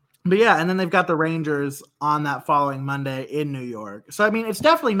 But yeah, and then they've got the Rangers on that following Monday in New York. So I mean, it's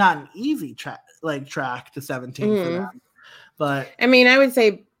definitely not an easy track to 17 for them. But I mean, I would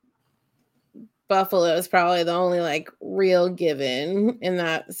say Buffalo is probably the only like real given in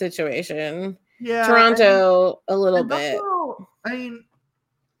that situation. Yeah, Toronto a little bit. Buffalo, I mean,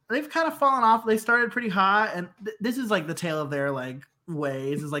 they've kind of fallen off. They started pretty hot, and this is like the tale of their like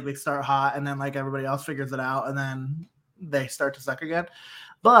ways. Is like they start hot, and then like everybody else figures it out, and then they start to suck again.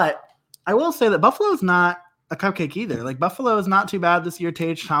 But I will say that Buffalo is not a cupcake either. Like Buffalo is not too bad this year.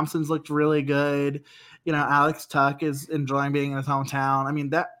 Tage Thompson's looked really good. You know, Alex Tuck is enjoying being in his hometown. I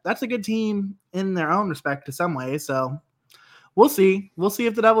mean, that's a good team in their own respect to some ways. So we'll see. We'll see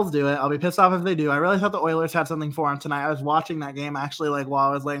if the Devils do it. I'll be pissed off if they do. I really thought the Oilers had something for them tonight. I was watching that game actually like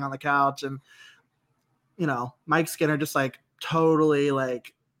while I was laying on the couch, and you know, Mike Skinner just like totally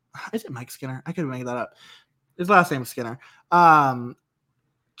like, is it Mike Skinner? I could make that up. His last name is Skinner.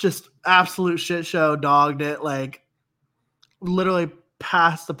 Just absolute shit show, dogged it, like literally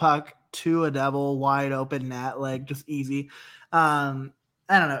passed the puck to a Devil wide open net, like just easy. I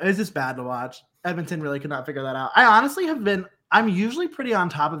don't know. It was just bad to watch. Edmonton really could not figure that out. I honestly I'm usually pretty on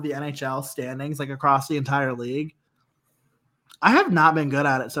top of the NHL standings, like across the entire league. I have not been good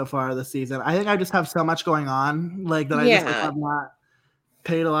at it so far this season. I think I just have so much going on, like that I just have not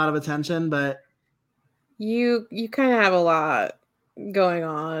paid a lot of attention, but you kind of have a lot going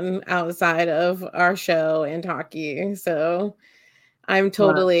on outside of our show and hockey, so I'm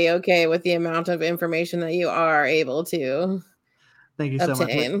totally okay with the amount of information that you are able to thank you so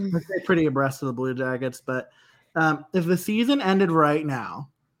obtain. much. We're pretty abreast of the Blue Jackets, but if the season ended right now,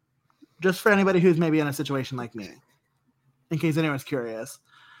 just for anybody who's maybe in a situation like me, in case anyone's curious,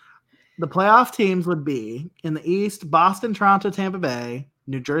 the playoff teams would be in the East: Boston, Toronto, Tampa Bay,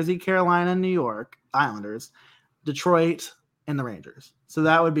 New Jersey, Carolina, New York Islanders, Detroit, and the Rangers. So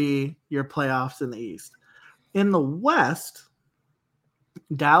that would be your playoffs in the East. In the West,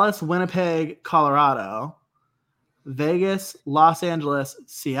 Dallas, Winnipeg, Colorado, Vegas, Los Angeles,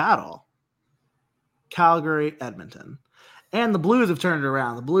 Seattle, Calgary, Edmonton. And the Blues have turned it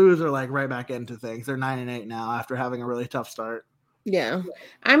around. The Blues are like right back into things. They're 9-8 now after having a really tough start. Yeah.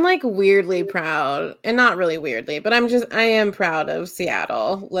 I'm like weirdly proud, and not really weirdly, but I am proud of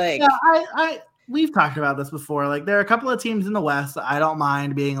Seattle. Like, yeah, we've talked about this before. Like, there are a couple of teams in the West that I don't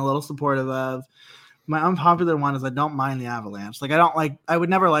mind being a little supportive of. My unpopular one is I don't mind the Avalanche. Like, I would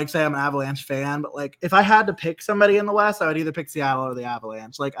never say I'm an Avalanche fan, but like if I had to pick somebody in the West, I would either pick Seattle or the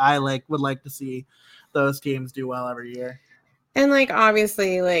Avalanche. Like, I would like to see those teams do well every year. And like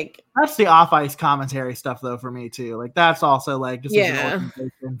obviously, like that's the off-ice commentary stuff though for me too. Like that's also like just an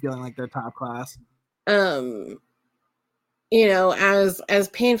organization feeling like they're top class. You know, as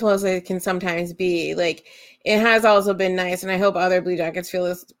painful as it can sometimes be, like it has also been nice, and I hope other Blue Jackets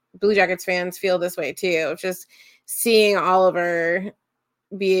fans feel this way too. Just seeing Oliver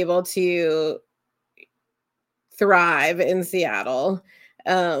be able to thrive in Seattle.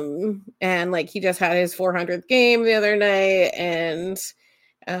 And like he just had his 400th game the other night, and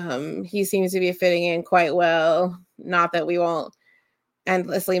he seems to be fitting in quite well. Not that we won't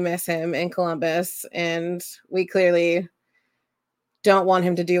endlessly miss him in Columbus, and we clearly don't want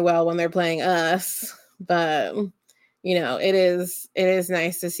him to do well when they're playing us, but you know, it is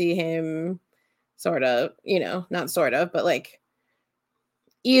nice to see him sort of, you know, not sort of, but like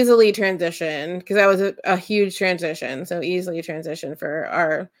easily transition, because that was a huge transition. So easily transition for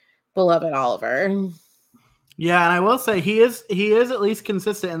our beloved Oliver. Yeah, and I will say he is at least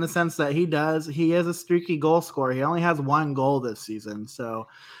consistent in the sense that he is a streaky goal scorer. He only has 1 goal this season, so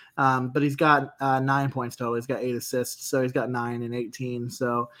but he's got 9 points total. He's got 8 assists, so he's got 9 and 18.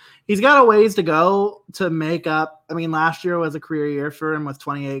 So he's got a ways to go to make up. I mean, last year was a career year for him with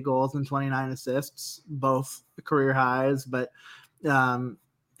 28 goals and 29 assists, both career highs. But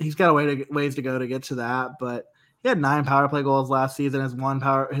he's got ways to go to get to that. But he had 9 power play goals last season. His one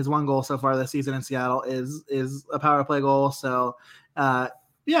goal so far this season in Seattle is a power play goal. So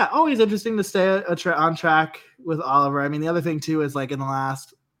yeah, always interesting to stay on track with Oliver. I mean, the other thing too is like in the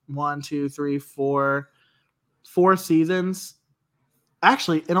last 4 seasons,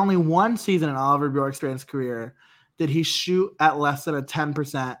 actually in only 1 season in Oliver Bjorkstrand's career did he shoot at less than a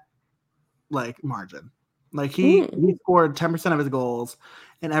 10% like margin. Like he scored 10% of his goals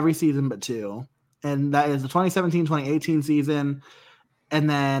in every season but 2. And that is the 2017-2018 season. And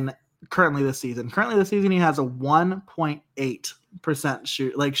then currently this season he has a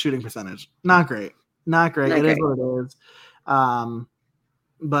 1.8% shooting percentage. Not great. It is what it is.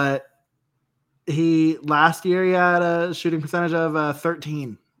 But last year he had a shooting percentage of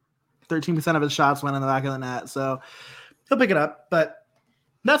 13% of his shots went in the back of the net. So he'll pick it up, but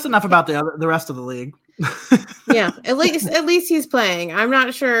that's enough about the rest of the league. Yeah. At least he's playing. I'm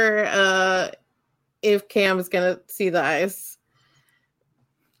not sure, if Cam's gonna see the ice.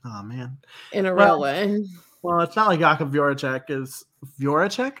 Oh man. In a real way. Well, it's not like Jakub Voracek is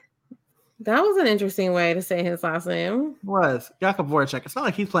Voracek. That was an interesting way to say his last name. Was Jakub Voracek. It's not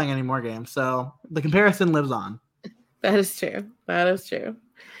like he's playing any more games, so the comparison lives on. That is true. But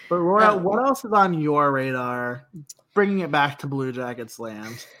Royal, what else is on your radar? Bringing it back to Blue Jackets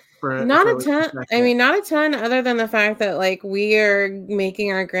land. Not a ton other than the fact that like we are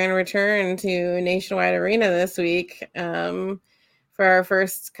making our grand return to Nationwide Arena this week for our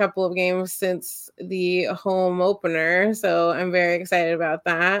first couple of games since the home opener. So I'm very excited about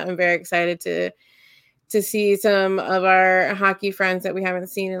that. I'm very excited to see some of our hockey friends that we haven't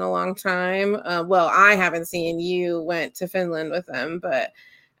seen in a long time. Well, I haven't seen. You went to Finland with them, but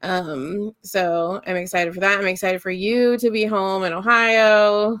so I'm excited for that. I'm excited for you to be home in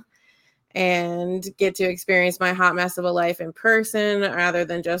Ohio and get to experience my hot mess of a life in person rather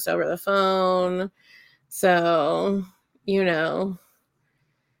than just over the phone. So,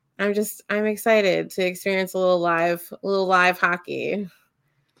 I'm excited to experience a little live hockey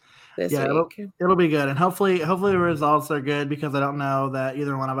this week. It'll be good. And hopefully the results are good, because I don't know that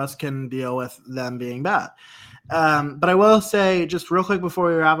either one of us can deal with them being bad. But I will say, just real quick before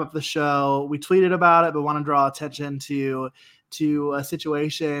we wrap up the show, we tweeted about it, but want to draw attention to a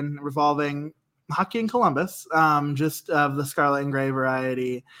situation revolving hockey in Columbus, just of the Scarlet and Gray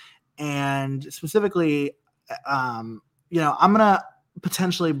variety. And specifically, I'm going to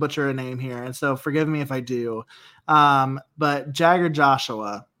potentially butcher a name here, and so forgive me if I do. But Jagger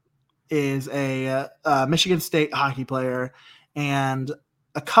Joshua is a Michigan State hockey player, and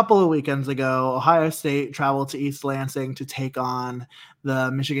a couple of weekends ago, Ohio State traveled to East Lansing to take on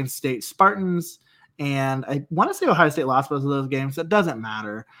the Michigan State Spartans. And I want to say Ohio State lost both of those games. That doesn't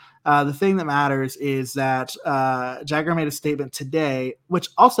matter. The thing that matters is that Jagger made a statement today, which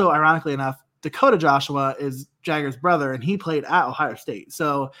also, ironically enough, Dakota Joshua is Jagger's brother, and he played at Ohio State.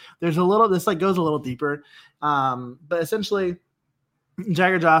 So there's this goes a little deeper. But essentially,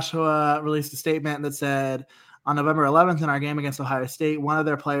 Jagger Joshua released a statement that said, on November 11th in our game against Ohio State, one of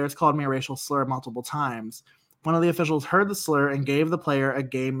their players called me a racial slur multiple times. One of the officials heard the slur and gave the player a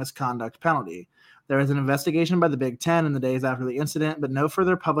game misconduct penalty. There was an investigation by the Big Ten in the days after the incident, but no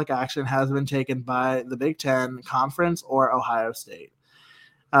further public action has been taken by the Big Ten Conference or Ohio State.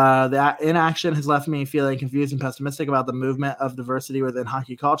 The inaction has left me feeling confused and pessimistic about the movement of diversity within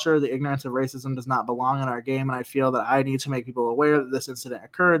hockey culture. The ignorance of racism does not belong in our game, and I feel that I need to make people aware that this incident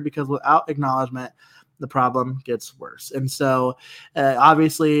occurred, because without acknowledgement, the problem gets worse. And so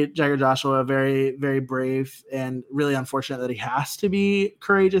obviously Jagger Joshua, very, very brave, and really unfortunate that he has to be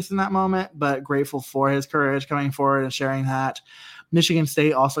courageous in that moment, but grateful for his courage coming forward and sharing that. Michigan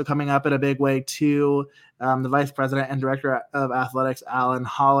State also coming up in a big way too. The vice president and director of athletics, Alan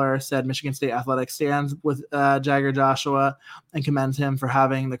Haller, said Michigan State athletics stands with Jagger Joshua and commends him for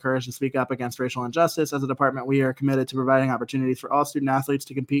having the courage to speak up against racial injustice. As a department, we are committed to providing opportunities for all student athletes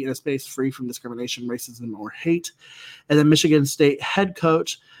to compete in a space free from discrimination, racism, or hate. And then Michigan State head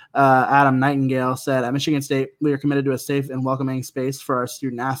coach Adam Nightingale said, at Michigan State, we are committed to a safe and welcoming space for our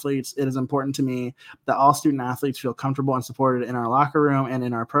student athletes. It is important to me that all student athletes feel comfortable and supported in our locker room and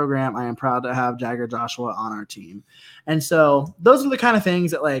in our program. I am proud to have Jagger Joshua Iowa on our team. And so those are the kind of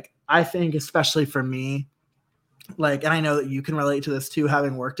things that, like, I think, especially for me, like, and I know that you can relate to this too,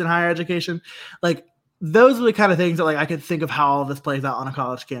 having worked in higher education, like, those are the kind of things that, like, I could think of how all this plays out on a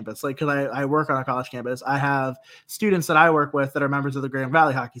college campus. Like, because I work on a college campus, I have students that I work with that are members of the Grand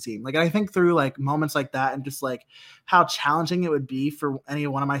Valley hockey team. Like, I think through, like, moments like that and just, like, how challenging it would be for any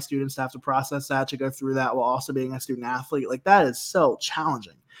one of my students to have to process that, to go through that while also being a student athlete. Like, that is so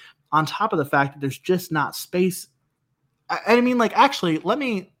challenging. On top of the fact that there's just not space. I mean, like, actually, let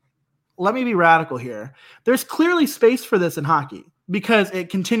me be radical here. There's clearly space for this in hockey, because it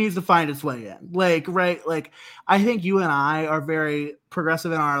continues to find its way in. Like, right? Like, I think you and I are very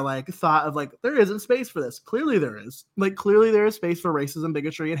progressive in our, like, thought of, like, there isn't space for this. Clearly there is. Like, clearly there is space for racism,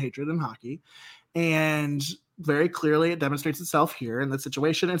 bigotry, and hatred in hockey. And very clearly it demonstrates itself here in this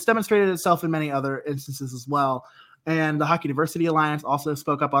situation. It's demonstrated itself in many other instances as well. And the Hockey Diversity Alliance also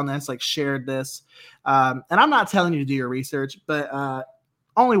spoke up on this, like, shared this. And I'm not telling you to do your research, but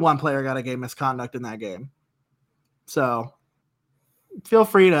only one player got a game misconduct in that game. So feel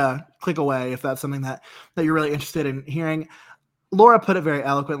free to click away if that's something that you're really interested in hearing. Laura put it very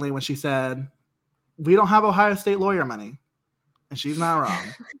eloquently when she said, we don't have Ohio State lawyer money. And she's not wrong.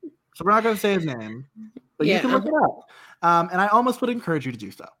 So we're not going to say his name, but you can look it up. And I almost would encourage you to do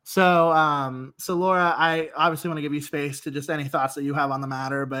so. So Laura, I obviously want to give you space to just any thoughts that you have on the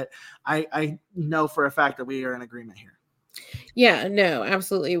matter, but I know for a fact that we are in agreement here. Yeah, no,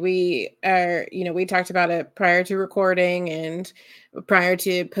 absolutely. We are, we talked about it prior to recording and prior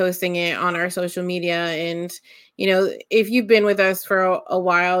to posting it on our social media. And, if you've been with us for a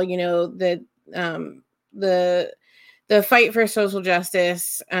while, that the fight for social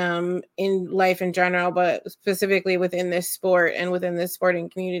justice in life in general, but specifically within this sport and within this sporting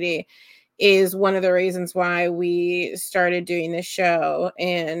community, is one of the reasons why we started doing this show.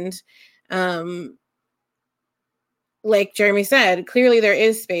 And like Jeremy said, clearly there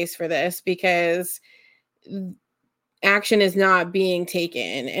is space for this because action is not being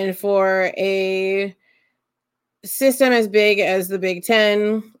taken. And for a system as big as the Big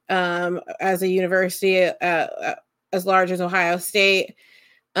Ten, as a university as large as Ohio State,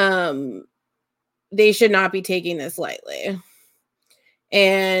 they should not be taking this lightly.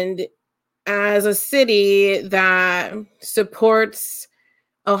 And as a city that supports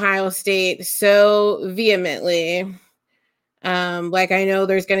Ohio State so vehemently, like, I know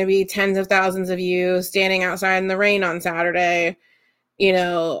there's going to be tens of thousands of you standing outside in the rain on Saturday,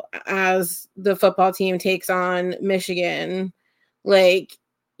 as the football team takes on Michigan. Like,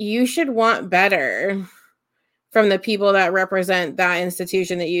 you should want better from the people that represent that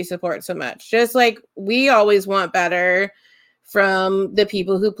institution that you support so much. Just like we always want better from the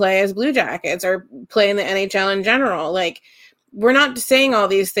people who play as Blue Jackets or play in the NHL in general. Like, we're not saying all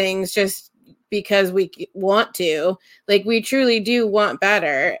these things just because we want to. Like, we truly do want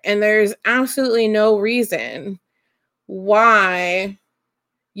better. And there's absolutely no reason why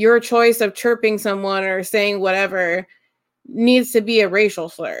your choice of chirping someone or saying whatever needs to be a racial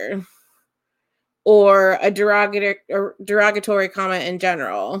slur or a derogatory comment in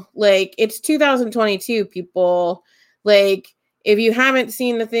general. Like, it's 2022, people. Like, if you haven't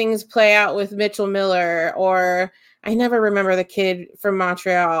seen the things play out with Mitchell Miller, or I never remember the kid from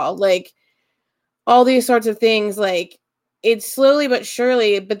Montreal, like, all these sorts of things, like, it's slowly but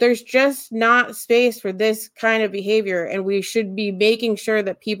surely, but there's just not space for this kind of behavior. And we should be making sure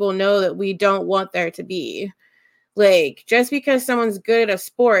that people know that we don't want there to be. Like, just because someone's good at a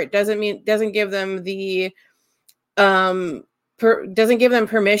sport doesn't give them the doesn't give them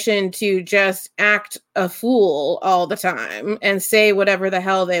permission to just act a fool all the time and say whatever the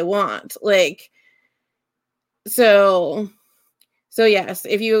hell they want. Like, so yes,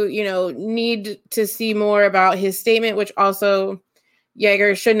 if you need to see more about his statement, which also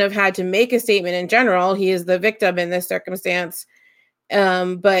Yager shouldn't have had to make a statement in general. He is the victim in this circumstance.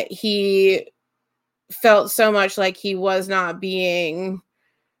 But he felt so much like he was not being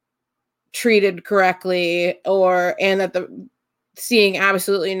treated correctly, and that seeing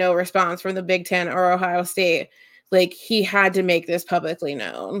absolutely no response from the Big Ten or Ohio State, like, he had to make this publicly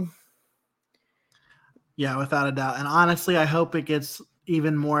known. Yeah, without a doubt. And honestly, I hope it gets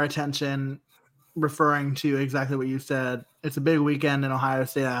even more attention, referring to exactly what you said. It's a big weekend in Ohio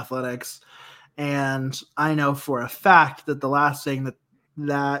State athletics. And I know for a fact that the last thing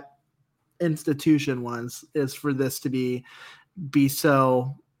that institution wants is for this to be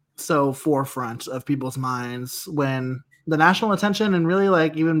so forefront of people's minds, when the national attention, and really,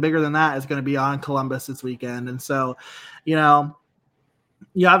 like, even bigger than that, is going to be on Columbus this weekend. And so, you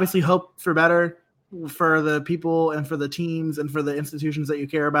obviously hope for better for the people and for the teams and for the institutions that you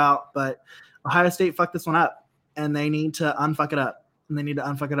care about. But Ohio State fucked this one up, and they need to unfuck it up. And they need to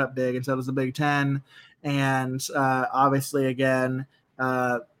unfuck it up big. And so does the Big Ten. And obviously, again,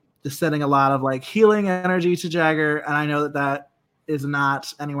 just sending a lot of like healing energy to Jagger. And I know that is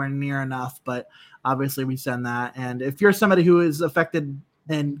not anywhere near enough, but obviously we send that. And if you're somebody who is affected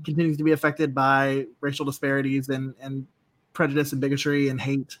and continues to be affected by racial disparities and prejudice and bigotry and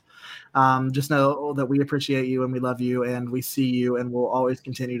hate, just know that we appreciate you and we love you and we see you, and we'll always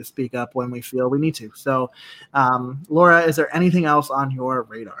continue to speak up when we feel we need to. So, Laura, is there anything else on your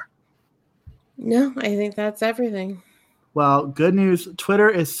radar? No, I think that's everything. Well, good news. Twitter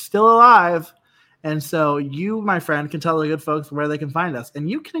is still alive. And so you, my friend, can tell the good folks where they can find us. And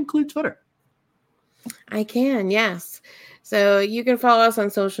you can include Twitter. I can, yes. So you can follow us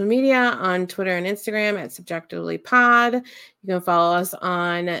on social media on Twitter and Instagram at SubjectivelyPod. You can follow us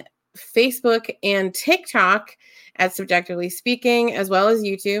on Facebook and TikTok at Subjectively Speaking, as well as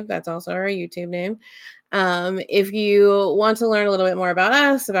YouTube. That's also our YouTube name. If you want to learn a little bit more about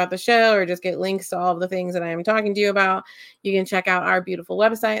us, about the show, or just get links to all of the things that I'm talking to you about, you can check out our beautiful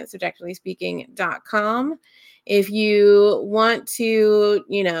website, subjectivelyspeaking.com. If you want to,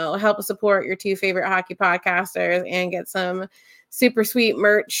 help support your two favorite hockey podcasters and get some super sweet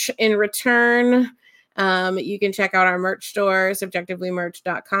merch in return, you can check out our merch store,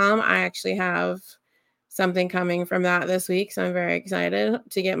 subjectivelymerch.com. I actually have something coming from that this week, so I'm very excited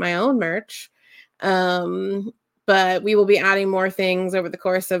to get my own merch. But we will be adding more things over the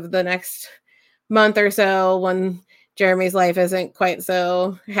course of the next month or so when Jeremy's life isn't quite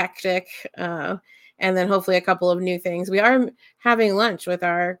so hectic. And then hopefully a couple of new things. We are having lunch with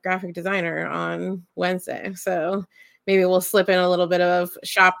our graphic designer on Wednesday. So maybe we'll slip in a little bit of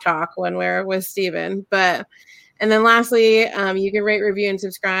shop talk when we're with Steven. And then lastly, you can rate, review, and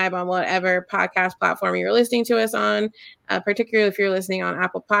subscribe on whatever podcast platform you're listening to us on, particularly if you're listening on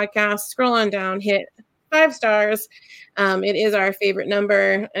Apple Podcasts. Scroll on down, hit 5 stars. It is our favorite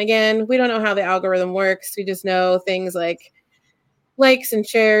number. Again, we don't know how the algorithm works. We just know things like likes and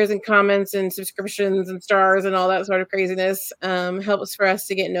shares and comments and subscriptions and stars and all that sort of craziness helps for us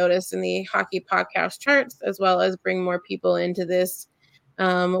to get noticed in the hockey podcast charts, as well as bring more people into this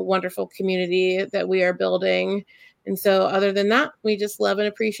wonderful community that we are building. And so other than that, we just love and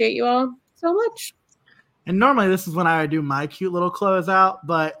appreciate you all so much. And normally this is when I would do my cute little closeout,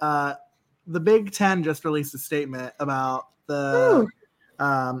 but the Big Ten just released a statement about the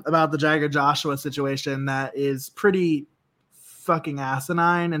Jagger Joshua situation that is pretty fucking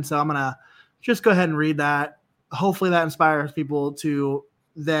asinine. And so I'm gonna just go ahead and read that. Hopefully that inspires people to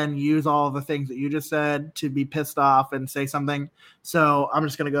then use all of the things that you just said to be pissed off and say something. So I'm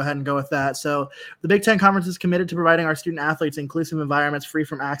just going to go ahead and go with that. So the Big Ten Conference is committed to providing our student athletes inclusive environments free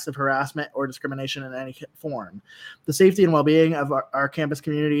from acts of harassment or discrimination in any form. The safety and well-being of our campus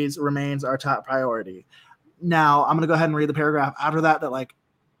communities remains our top priority. Now I'm going to go ahead and read the paragraph after that like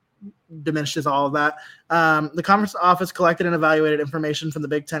diminishes all of that. The conference office collected and evaluated information from the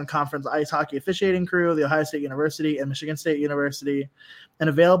Big Ten Conference ice hockey officiating crew, the Ohio State University, and Michigan State University, and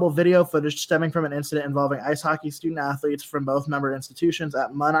available video footage stemming from an incident involving ice hockey student athletes from both member institutions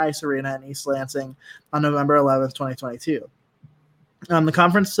at Munn Ice Arena in East Lansing on November 11th, 2022. The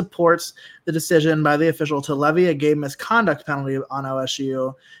conference supports the decision by the official to levy a game misconduct penalty on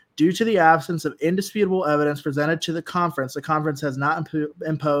OSU. Due to the absence of indisputable evidence presented to the conference has not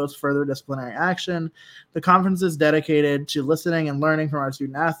imposed further disciplinary action. The conference is dedicated to listening and learning from our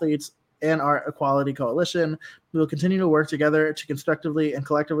student athletes and our Equality Coalition. We will continue to work together to constructively and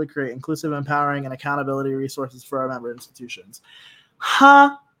collectively create inclusive, empowering, and accountability resources for our member institutions.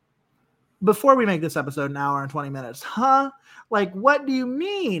 Before we make this episode an hour and 20 minutes, Like, what do you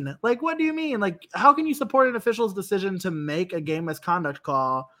mean? Like, how can you support an official's decision to make a game misconduct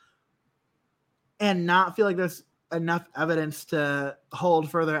call and not feel like there's enough evidence to hold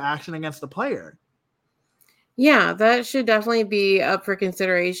further action against the player? Yeah, that should definitely be up for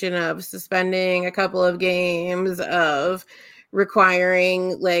consideration of suspending a couple of games, of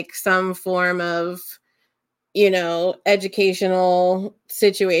requiring like some form of, educational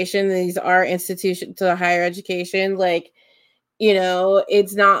situation. These are institutions to higher education. Like,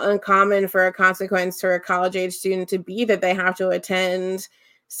 it's not uncommon for a consequence for a college age student to be that they have to attend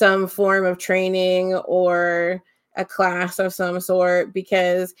some form of training or a class of some sort,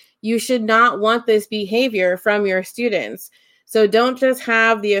 because you should not want this behavior from your students. So don't just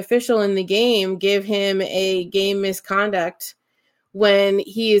have the official in the game give him a game misconduct when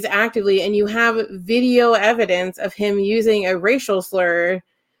he is actively, and you have video evidence of him using a racial slur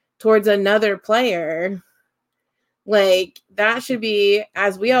towards another player. Like, that should be,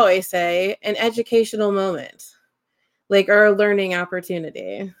 as we always say, an educational moment, like, or a learning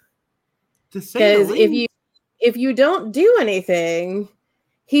opportunity. Because if you don't do anything,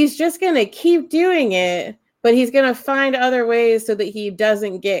 he's just going to keep doing it, but he's going to find other ways so that he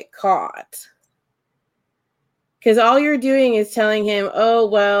doesn't get caught. Because all you're doing is telling him, oh,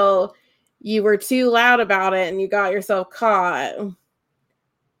 well, you were too loud about it and you got yourself caught.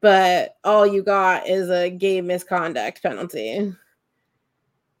 But all you got is a game misconduct penalty.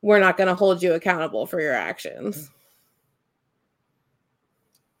 We're not going to hold you accountable for your actions.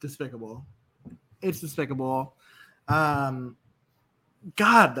 Despicable. It's despicable. God,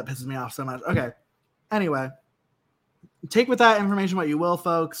 that pisses me off so much. Okay. Anyway, take with that information what you will,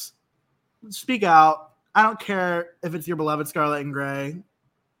 folks. Speak out. I don't care if it's your beloved Scarlet and Gray.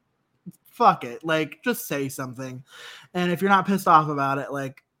 Fuck it. Like, just say something. And if you're not pissed off about it,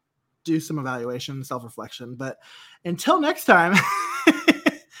 like, do some evaluation, self-reflection. But until next time,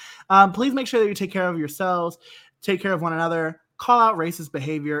 please make sure that you take care of yourselves, take care of one another, call out racist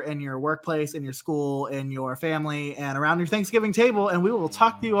behavior in your workplace, in your school, in your family, and around your Thanksgiving table. And we will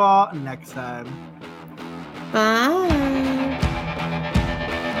talk to you all next time. Bye.